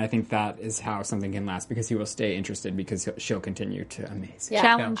Walter, and I think that is how something can last, because he will stay interested, because she'll continue to amaze him. Yeah.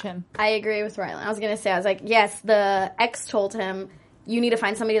 Challenge him. I agree with Rylan. I was going to say, yes, the ex told him, you need to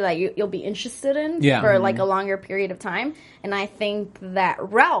find somebody that you'll be interested in for like a longer period of time. And I think that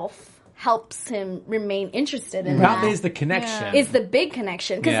Ralph helps him remain interested in Ralph that. is the connection. Is the big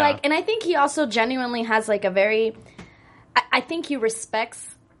connection. Because and I think he also genuinely has like a very, I think he respects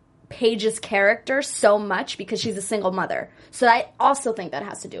Paige's character so much because she's a single mother. So I also think that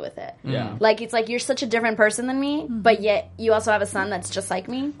has to do with it. Yeah. Like, it's like, you're such a different person than me, but yet you also have a son that's just like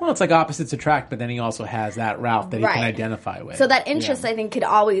me. Well, it's like opposites attract, but then he also has that Ralph that he can identify with. So that interest, I think, could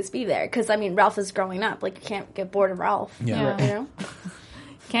always be there. Because, I mean, Ralph is growing up. Like, you can't get bored of Ralph. Yeah. You know?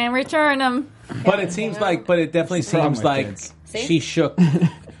 Can't return him. But it seems like, but it definitely seems like she shook,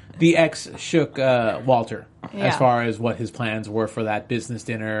 the ex shook Walter as far as what his plans were for that business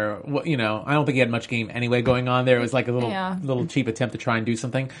dinner. I don't think he had much game anyway going on there. It was like a little cheap attempt to try and do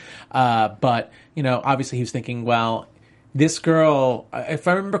something. But, obviously he was thinking, well, this girl, if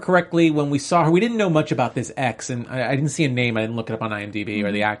I remember correctly, when we saw her, we didn't know much about this ex, and I didn't see a name. I didn't look it up on IMDb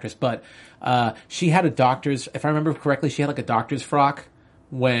or the actress, but she had if I remember correctly, she had like a doctor's frock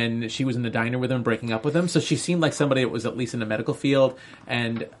when she was in the diner with him, breaking up with him. So she seemed like somebody that was at least in the medical field,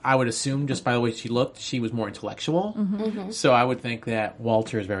 and I would assume, just by the way she looked, she was more intellectual. So I would think that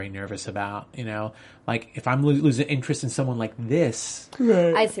Walter is very nervous about, like, if I'm losing interest in someone like this,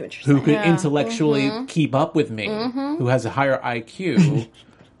 I see what you're saying. who could intellectually keep up with me, who has a higher IQ,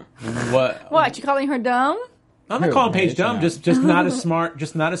 What, you calling her dumb? I'm not calling Paige dumb, just not as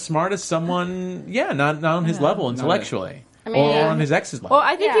smart as someone, not on his level intellectually. Or on his ex's level. Well,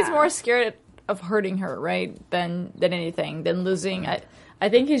 I think he's more scared of hurting her, right, than anything, than losing. I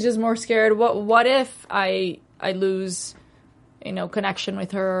think he's just more scared. What if I lose, connection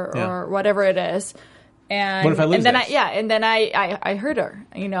with her or whatever it is, and what if I lose and then I hurt her,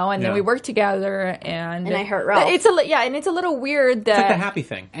 and then we work together, and I hurt Ralph. It's a little weird that it's like the happy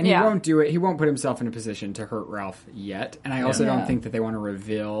thing, and he won't do it. He won't put himself in a position to hurt Ralph yet, and I also don't think that they want to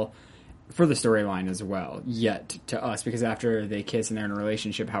reveal, for the storyline as well, yet to us, because after they kiss and they're in a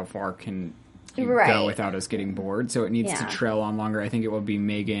relationship, how far can you go without us getting bored? So it needs to trail on longer. I think it will be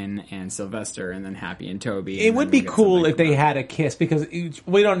Megan and Sylvester, and then Happy and Toby. It would be cool if they had a kiss, because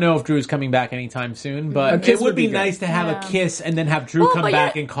we don't know if Drew's coming back anytime soon, but it would be nice to have a kiss and then have Drew come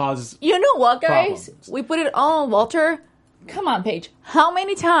back and cause You know what, guys? problems. We put it on Walter. Come on, Paige. How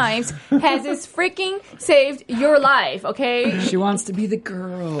many times has this freaking saved your life, okay? She wants to be the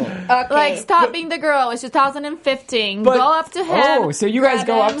girl. Okay. Like, stop being the girl. It's 2015. But- go up to him. Oh, so you guys grab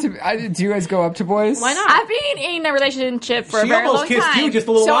go up him. to... do you guys go up to boys? Why not? I've been in a relationship for a She very almost long kissed time. you just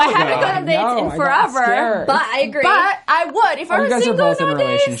a little so while I haven't ago. gone on dates No, in I got forever. scared. But I agree. But I would. If I you was guys are single both in a nowadays,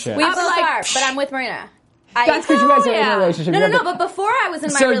 relationship. we I'd both be like, are, but I'm with Marina. That's because you guys are in yeah. a relationship. No, but before I was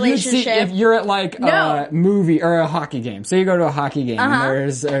in my So relationship... you'd see if you're at like No. a movie or a hockey game. So you go to a hockey game and Uh-huh.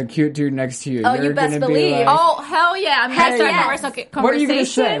 there's a cute dude next to you. Oh, You're you best gonna be believe. like, oh, hell yeah. I'm Heck going to start yes. a conversation. what are you gonna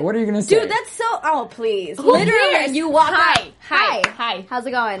say? What are you gonna say? Dude, that's so... Oh, please. Who Literally, cares? you walk Hi. up. Hi. Hi. How's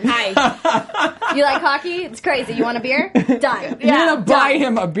it going? Hi. You like hockey? It's crazy. You want a beer? Done. You're Yeah, gonna buy done.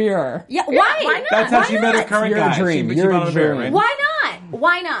 him a beer. Yeah, why? Why not? That's how Why she met her not? current You're a guy. dream. She You're bought a him a beer, dream. right? Why not?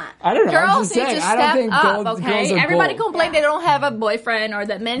 Why not? I don't know. I'm Girls just need saying. to I don't step think up, girls okay? are Everybody gold. complain they don't have a boyfriend or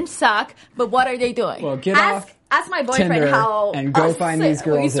that men suck, but what are they doing? Well, get off Ask my boyfriend Tinder how... and go us find these we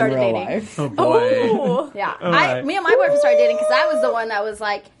girls in started real dating. life. Oh boy. Ooh. Yeah. right. Me and my boyfriend started dating because I was the one that was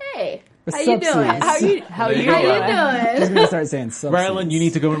like, hey, how What's you up, doing? sis? How There you you How go. doing? you She's doing? gonna start saying substance. Rylan, you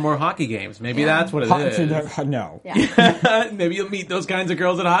need to go to more hockey games. Maybe that's what it is. No. Yeah. Maybe you'll meet those kinds of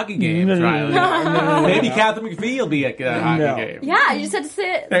girls at hockey games, No, no, Riley. no, Maybe Catherine McPhee will be at a hockey No. game. Yeah, you just had to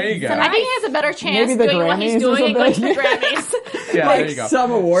sit. There you go. sit I think nice. he has a better chance Maybe the doing what he's Grammys or doing and going to the something. Grammys. Yeah, there you go.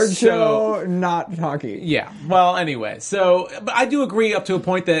 Some award So- show, not hockey. Yeah. Well, anyway, so but I do agree up to a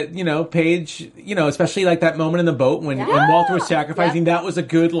point that Paige, especially like that moment in the boat when Walter was sacrificing. That was a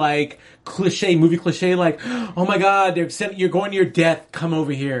good like movie cliche. Like, oh my God, you're going to your death. Come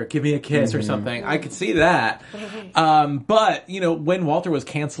over here, give me a kiss or something. I could see that. But when Walter was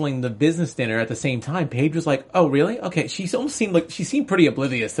canceling the business dinner at the same time, Paige was like, "Oh, really? Okay." She almost seemed like she seemed pretty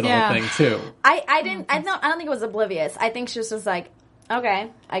oblivious to the whole thing too. I don't think it was oblivious. I think she was just like, okay,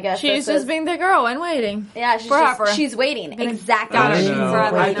 I guess She's this just is- being the girl and waiting. Yeah, she's forever. she's waiting. Exactly. Got I it. don't know.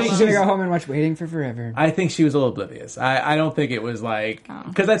 Forever. I I think She's gonna go home and watch Waiting for Forever. I think she was a little oblivious. I don't think it was like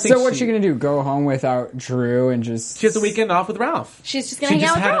because I think So what's she gonna do? Go home without Drew and just... She has the weekend off with Ralph. She's just gonna hang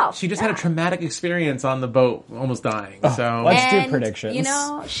out with Ralph. She just had a traumatic experience on the boat, almost dying. So let's do And, predictions.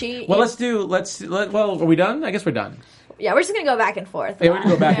 well, are we done? I guess we're done. Yeah, we're just gonna go back and forth. Yeah, we can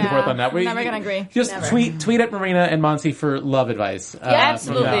go back and Yeah. forth on that. I'm never gonna agree. Just Never. tweet at Marina and Monty for love advice.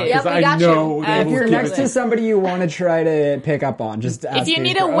 absolutely. from now, Yep, 'cause we I got know you. they If will you're give next it- to somebody you want to try to pick up on, just ask you me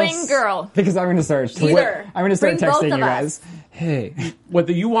need for a wing us. girl. Because I'm gonna start Either. I'm gonna start Bring both texting of you us. guys. Hey,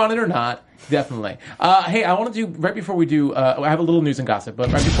 whether you want it or not, definitely. Hey, I want to do right before we do. I have a little news and gossip,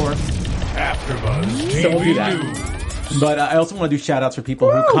 but right before. AfterBuzz So we'll do TV that. News. But I also want to do shout outs for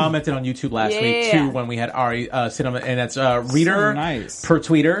people who commented on YouTube last week Yeah. too when we had Ari sit on, and that's Reader nice. per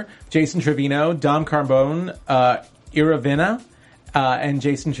tweeter, Jason Trevino, Dom Carbone, Iravina, and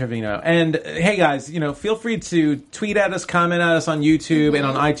Jason Trevino. And hey guys, feel free to tweet at us, comment at us on YouTube and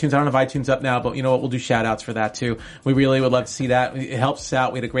on iTunes. I don't have iTunes up now, but you know what? We'll do shout outs for that too. We really would love to see that. It helps us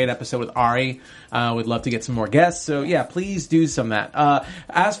out. We had a great episode with Ari. We'd love to get some more guests. So yeah, please do some of that.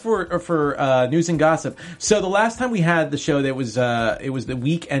 As for news and gossip. So the last time we had the show, it was the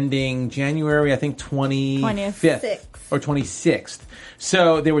week ending January, I think 25th or 26th.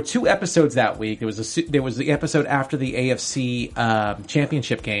 So there were 2 episodes that week. There was the episode after the AFC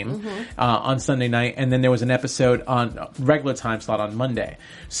championship game on Sunday night, and then there was an episode on regular time slot on Monday.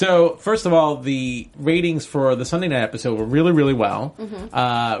 So first of all, the ratings for the Sunday night episode were really, really well.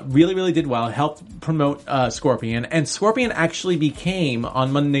 Really, really did well. It helped promote Scorpion, and Scorpion actually became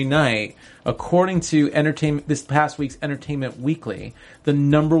on Monday night, according to this past week's Entertainment Weekly, the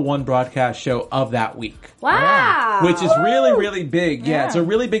 #1 broadcast show of that week. Wow. Which is really, really big. Yeah, it's a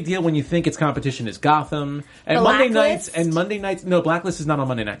really big deal when you think its competition is Gotham. And Monday nights, no, Blacklist is not on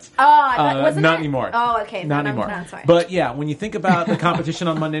Monday nights. Oh, I thought, wasn't not it? anymore. Oh, okay. Not No, anymore. No, sorry. But yeah, when you think about the competition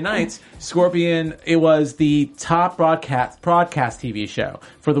on Monday nights, Scorpion, it was the top broadcast TV show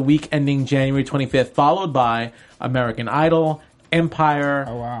for the week ending January 25th, followed by American Idol,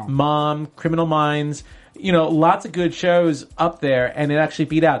 Empire, Mom, Criminal Minds, lots of good shows up there, and it actually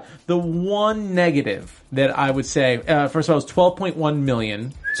beat out. The one negative that I would say, first of all, it was 12.1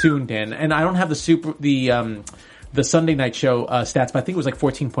 million tuned in, and I don't have the Sunday night show stats, but I think it was like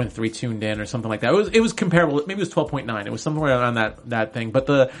 14.3 tuned in or something like that. It was comparable. Maybe it was 12.9. It was somewhere around that thing. But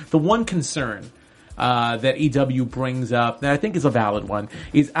the one concern that EW brings up, that I think is a valid one,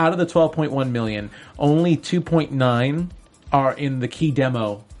 is out of the 12.1 million, only 2.9 are in the key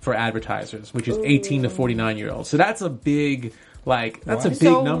demo for advertisers, which is 18 to 49-year-olds. So that's a big Like, that's What? a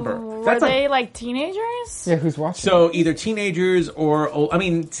big number. Were they like teenagers? Yeah, who's watching? So either teenagers or old. I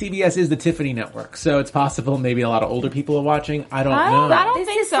mean, CBS is the Tiffany network, so it's possible maybe a lot of older people are watching. I don't know. I don't This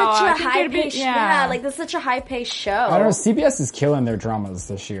think is so. such I a think high it'd be- paced, yeah. like this is such a high paced show. I don't know. CBS is killing their dramas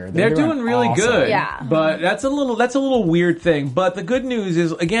this year. They're doing really awesome. good. Yeah. But that's a little weird thing. But the good news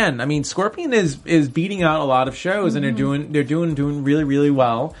is, again, I mean, Scorpion is beating out a lot of shows, and they're doing really, really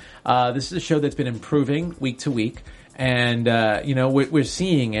well. This is a show that's been improving week to week. And, we're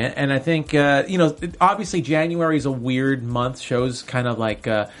seeing it. And I think, obviously January is a weird month. Shows kind of like,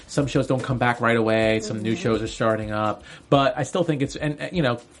 some shows don't come back right away. Some new shows are starting up. But I still think it's,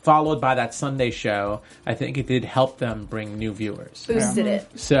 followed by that Sunday show, I think it did help them bring new viewers. Boosted it.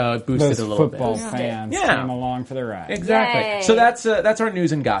 So it boosted Those a little football bit. fans Yeah. came along for the ride. Exactly. Yay. So that's our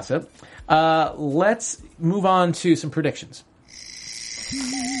news and gossip. Let's move on to some predictions.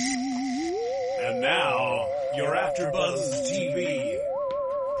 And now, your AfterBuzz TV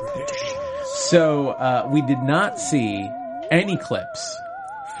predictions. So we did not see any clips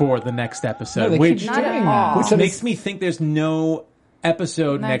for the next episode, No, they which keep doing that. which So makes me think there's no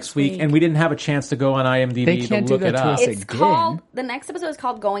episode next Next week, week. and we didn't have a chance to go on They IMDb to can't do look that it to up. us. It's Again? called, the next episode is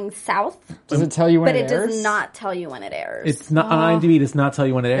called Going South, Does it tell you when but it it airs? does not tell you when it airs. It's not on IMDb. Does not tell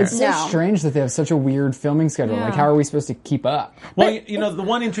you when it airs. It's so No. strange that they have such a weird filming schedule. Yeah. Like, how are we supposed to keep up? Well, the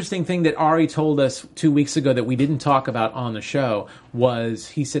one interesting thing that Ari told us 2 weeks ago that we didn't talk about on the show was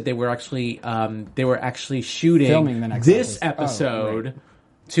he said they were actually shooting Filming the next this episode. episode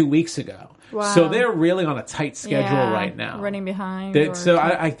 2 weeks ago. Wow. So they're really on a tight schedule Yeah, right now. running behind. So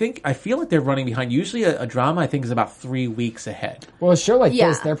I feel like they're running behind. Usually a drama I think is about 3 weeks ahead. Well, a show like Yeah.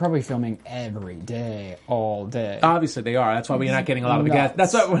 this, they're probably filming every day, all day. Obviously they are. That's why we're not getting a lot of the cast.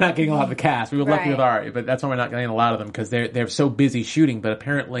 That's why we're not getting a lot of the cast. We were lucky Right. with Ari, but that's why we're not getting a lot of them because they're so busy shooting. But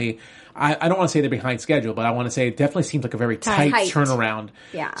apparently, I don't want to say they're behind schedule, but I want to say it definitely seems like a very tight Tight. turnaround.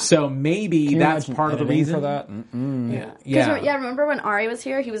 Yeah. So maybe Can you that's imagine part of the editing reason for that. Yeah. Remember when Ari was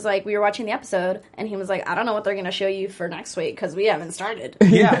here? He was like, we were watching the episode, and he was like, I don't know what they're going to show you for next week because we haven't started.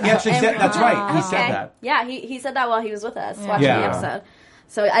 Yeah, he actually said that's And- right. He okay. said that. Yeah, he said that while he was with us watching Yeah. the episode.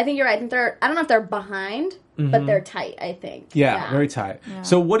 So I think you're right. I think I don't know if they're behind, but they're tight, I think. Yeah, very tight.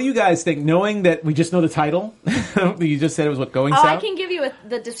 So what do you guys think? Knowing that we just know the title, you just said it was what Going Oh, South. I can give you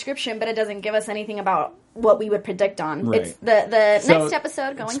the description, but it doesn't give us anything about what we would predict on. Right. It's the So, next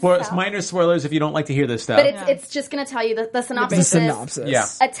episode, Going South. minor spoilers if you don't like to hear this stuff. But it's just going to tell you the synopsis. The is, synopsis. Yeah.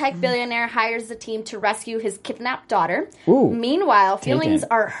 a tech billionaire hires a team to rescue his kidnapped daughter. Ooh. Meanwhile, feelings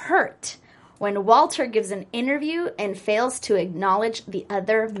Taken. are hurt when Walter gives an interview and fails to acknowledge the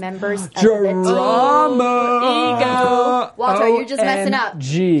other members of the team. Ego. Walter, you're just messing up.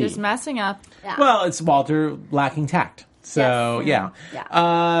 Just messing up. Yeah. Well, it's Walter lacking tact. So Yes.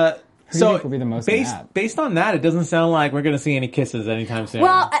 yeah. Who do you think will be the most in that? based on that, it doesn't sound like we're going to see any kisses anytime soon.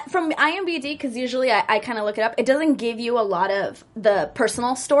 Well, from IMDb, because usually I kind of look it up, it doesn't give you a lot of the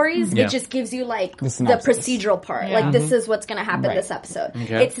personal stories. Yeah. It just gives you like the synopsis. procedural part. Yeah. Like, this is what's going to happen Right. this episode.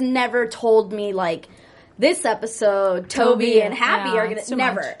 Okay. It's never told me like, this episode, Toby and Happy yeah, are going it's to... too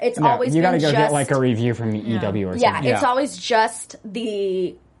Never. much. It's No, always you been gotta go just... get like a review from the EW or yeah, something. it's always just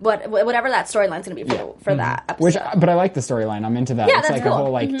the... whatever that storyline's going to be for that episode. Which, but I like the storyline. I'm into that. Yeah, it's that's like a cool.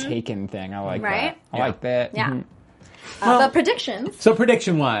 whole like Taken thing. I like Right? that. I like that. Yeah. Mhm. But predictions... so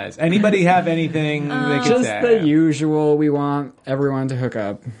prediction wise, anybody have anything they could Just say? the usual. We want everyone to hook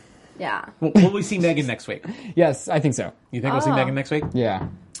up. Yeah. Will we see Megan next week? Yes, I think so. You think we'll see Megan next week? Yeah.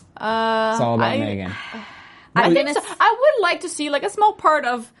 It's all about Megan. I think so. I would like to see like a small part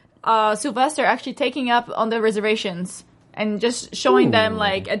of Sylvester actually taking up on the reservations and just showing them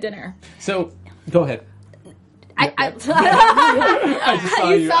like a dinner. So go ahead. I just saw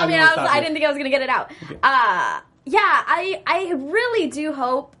you saw I me. didn't I stop you. didn't think I was gonna get it out. Yeah, I really do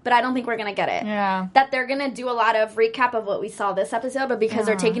hope, but I don't think we're gonna get it. Yeah. That they're gonna do a lot of recap of what we saw this episode, but because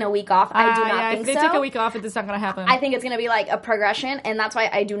they're taking a week off, I do not yeah, think if they so. take a week off, it's not going to happen. I think it's gonna be like a progression, and that's why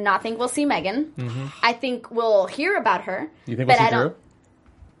I do not think we'll see Megan. I think we'll hear about her. You think but we'll I see don't. Drew?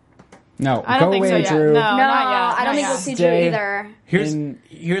 No, I go don't think so away, yet. Drew. No, No, not yet. I don't Not think we'll yet. see Stay- Drew either.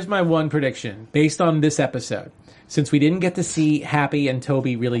 Here's my one prediction based on this episode. Since we didn't get to see Happy and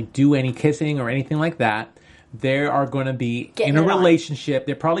Toby really do any kissing or anything like that, they are going to be Getting in a it on. relationship.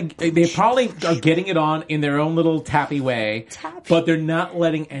 They probably are getting it on in their own little tappy way, but they're not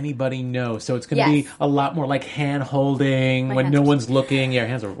letting anybody know. So it's going to be Yes. a lot more like hand holding when hands no are- one's looking. Yeah, your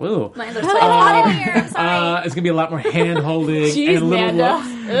hands are woo. My hands are sweating. I'm sorry. It's going to be a lot more hand holding Jeez, and little Amanda.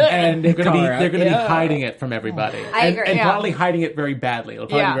 looks. and they're going to be hiding it from everybody. I agree. And probably hiding it very badly. It'll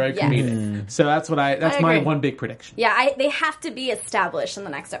probably be very comedic. So that's my one big prediction. Yeah, they have to be established in the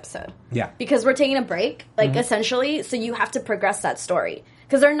next episode. Yeah. Because we're taking a break, essentially, so you have to progress that story.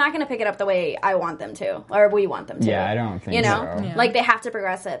 Because they're not going to pick it up the way I want them to, or we want them to. Yeah, I don't think so. Yeah. Like, they have to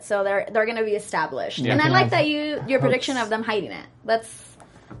progress it, so they're going to be established. Yeah. And I like that your prediction of them hiding it.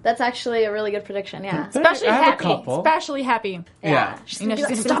 That's actually a really good prediction, yeah. Especially happy. Yeah. She's going to be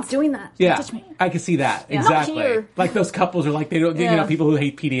like, stop doing that. Yeah, touch me. I can see that. Exactly. Like those couples are like, they don't, people who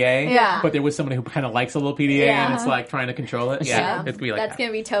hate PDA, but there was somebody who kind of likes a little PDA and it's like trying to control it. Yeah. It's going to be like that's going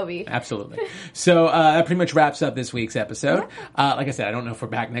to be Toby. Absolutely. So, that pretty much wraps up this week's episode. Like I said, I don't know if we're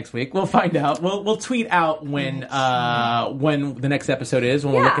back next week. We'll find out. We'll tweet out when the next episode is,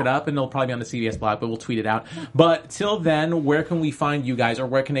 when we'll look it up, and it'll probably be on the CBS blog, but we'll tweet it out. But till then, where can we find you guys, or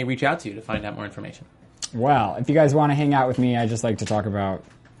where can they reach out to you to find out more information? Well, if you guys want to hang out with me, I just like to talk about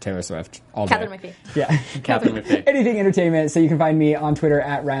Taylor Swift all day. Catherine McPhee. Yeah. Catherine McPhee. Anything entertainment. So you can find me on Twitter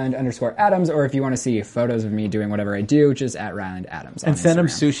at Ryland_Adams, or if you want to see photos of me doing whatever I do, just at Ryland Adams. And send them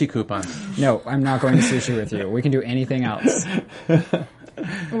sushi coupons. No, I'm not going to sushi with you. We can do anything else.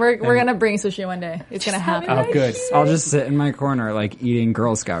 We're gonna bring sushi one day. It's gonna happen. Oh, good. I'll just sit in my corner, like, eating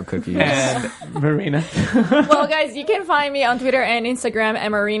Girl Scout cookies. And Marina. Well, guys, you can find me on Twitter and Instagram at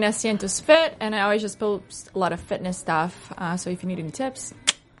MarinaCientosFit, and I always just post a lot of fitness stuff. So if you need any tips,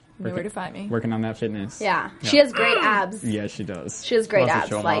 you know where to find me. Working on that fitness. Yeah. She has great abs. Yeah, she does. She has great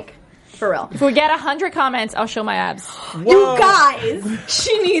abs, like... For real. If we get 100 comments, I'll show my abs. Whoa. You guys,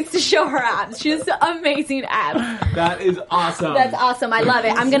 she needs to show her abs. She has amazing abs. That is awesome. That's awesome. I love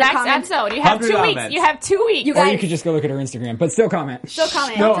it. I'm gonna Next comment. episode. You have 2 weeks. You have 2 weeks. You guys, Or you could just go look at her Instagram, but still comment. still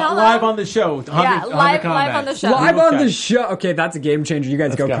comment. No, Tell live them. on the show. 100 live comments. on the show. Live We will on the check. show. Okay, that's a game changer. You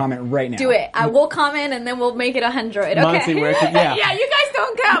guys go comment right now. Do it. I will comment and then we'll make it 100. Okay. Monty, where can, Yeah, you guys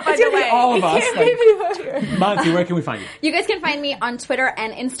don't count, by It's the gonna be way. all of us, like- Monty, where can we find you? You guys can find me on Twitter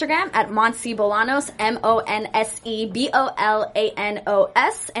and Instagram at Monse Bolanos,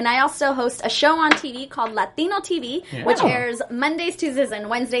 MonseBolanos. And I also host a show on TV called Latino TV, which airs Mondays, Tuesdays, and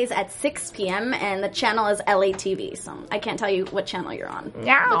Wednesdays at 6 p.m. And the channel is LATV. So I can't tell you what channel you're on.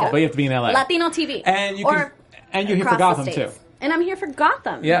 Yeah. But you have to be in LA. Latino TV. And you can, and you're here for across the Gotham, too. states. And I'm here for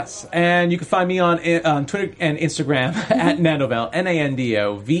Gotham. Yes, and you can find me on Twitter and Instagram at Nandovel,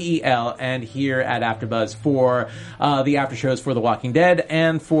 Nandovel, and here at AfterBuzz for the after shows for The Walking Dead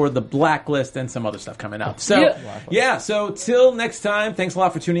and for The Blacklist and some other stuff coming up. So, so till next time, thanks a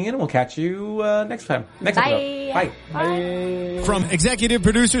lot for tuning in, and we'll catch you next time. Next episode. Bye. Bye. From executive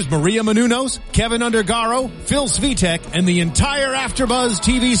producers Maria Menounos, Kevin Undergaro, Phil Svitek, and the entire AfterBuzz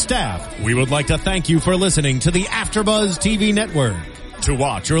TV staff, we would like to thank you for listening to the AfterBuzz TV network. To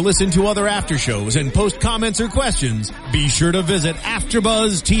watch or listen to other after shows and post comments or questions, be sure to visit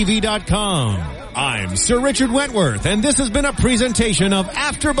AfterBuzzTV.com. I'm Sir Richard Wentworth, and this has been a presentation of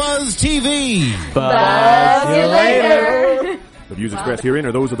AfterBuzz TV. Buzz you later. The views expressed herein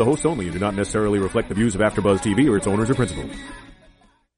are those of the hosts only and do not necessarily reflect the views of AfterBuzz TV or its owners or principals.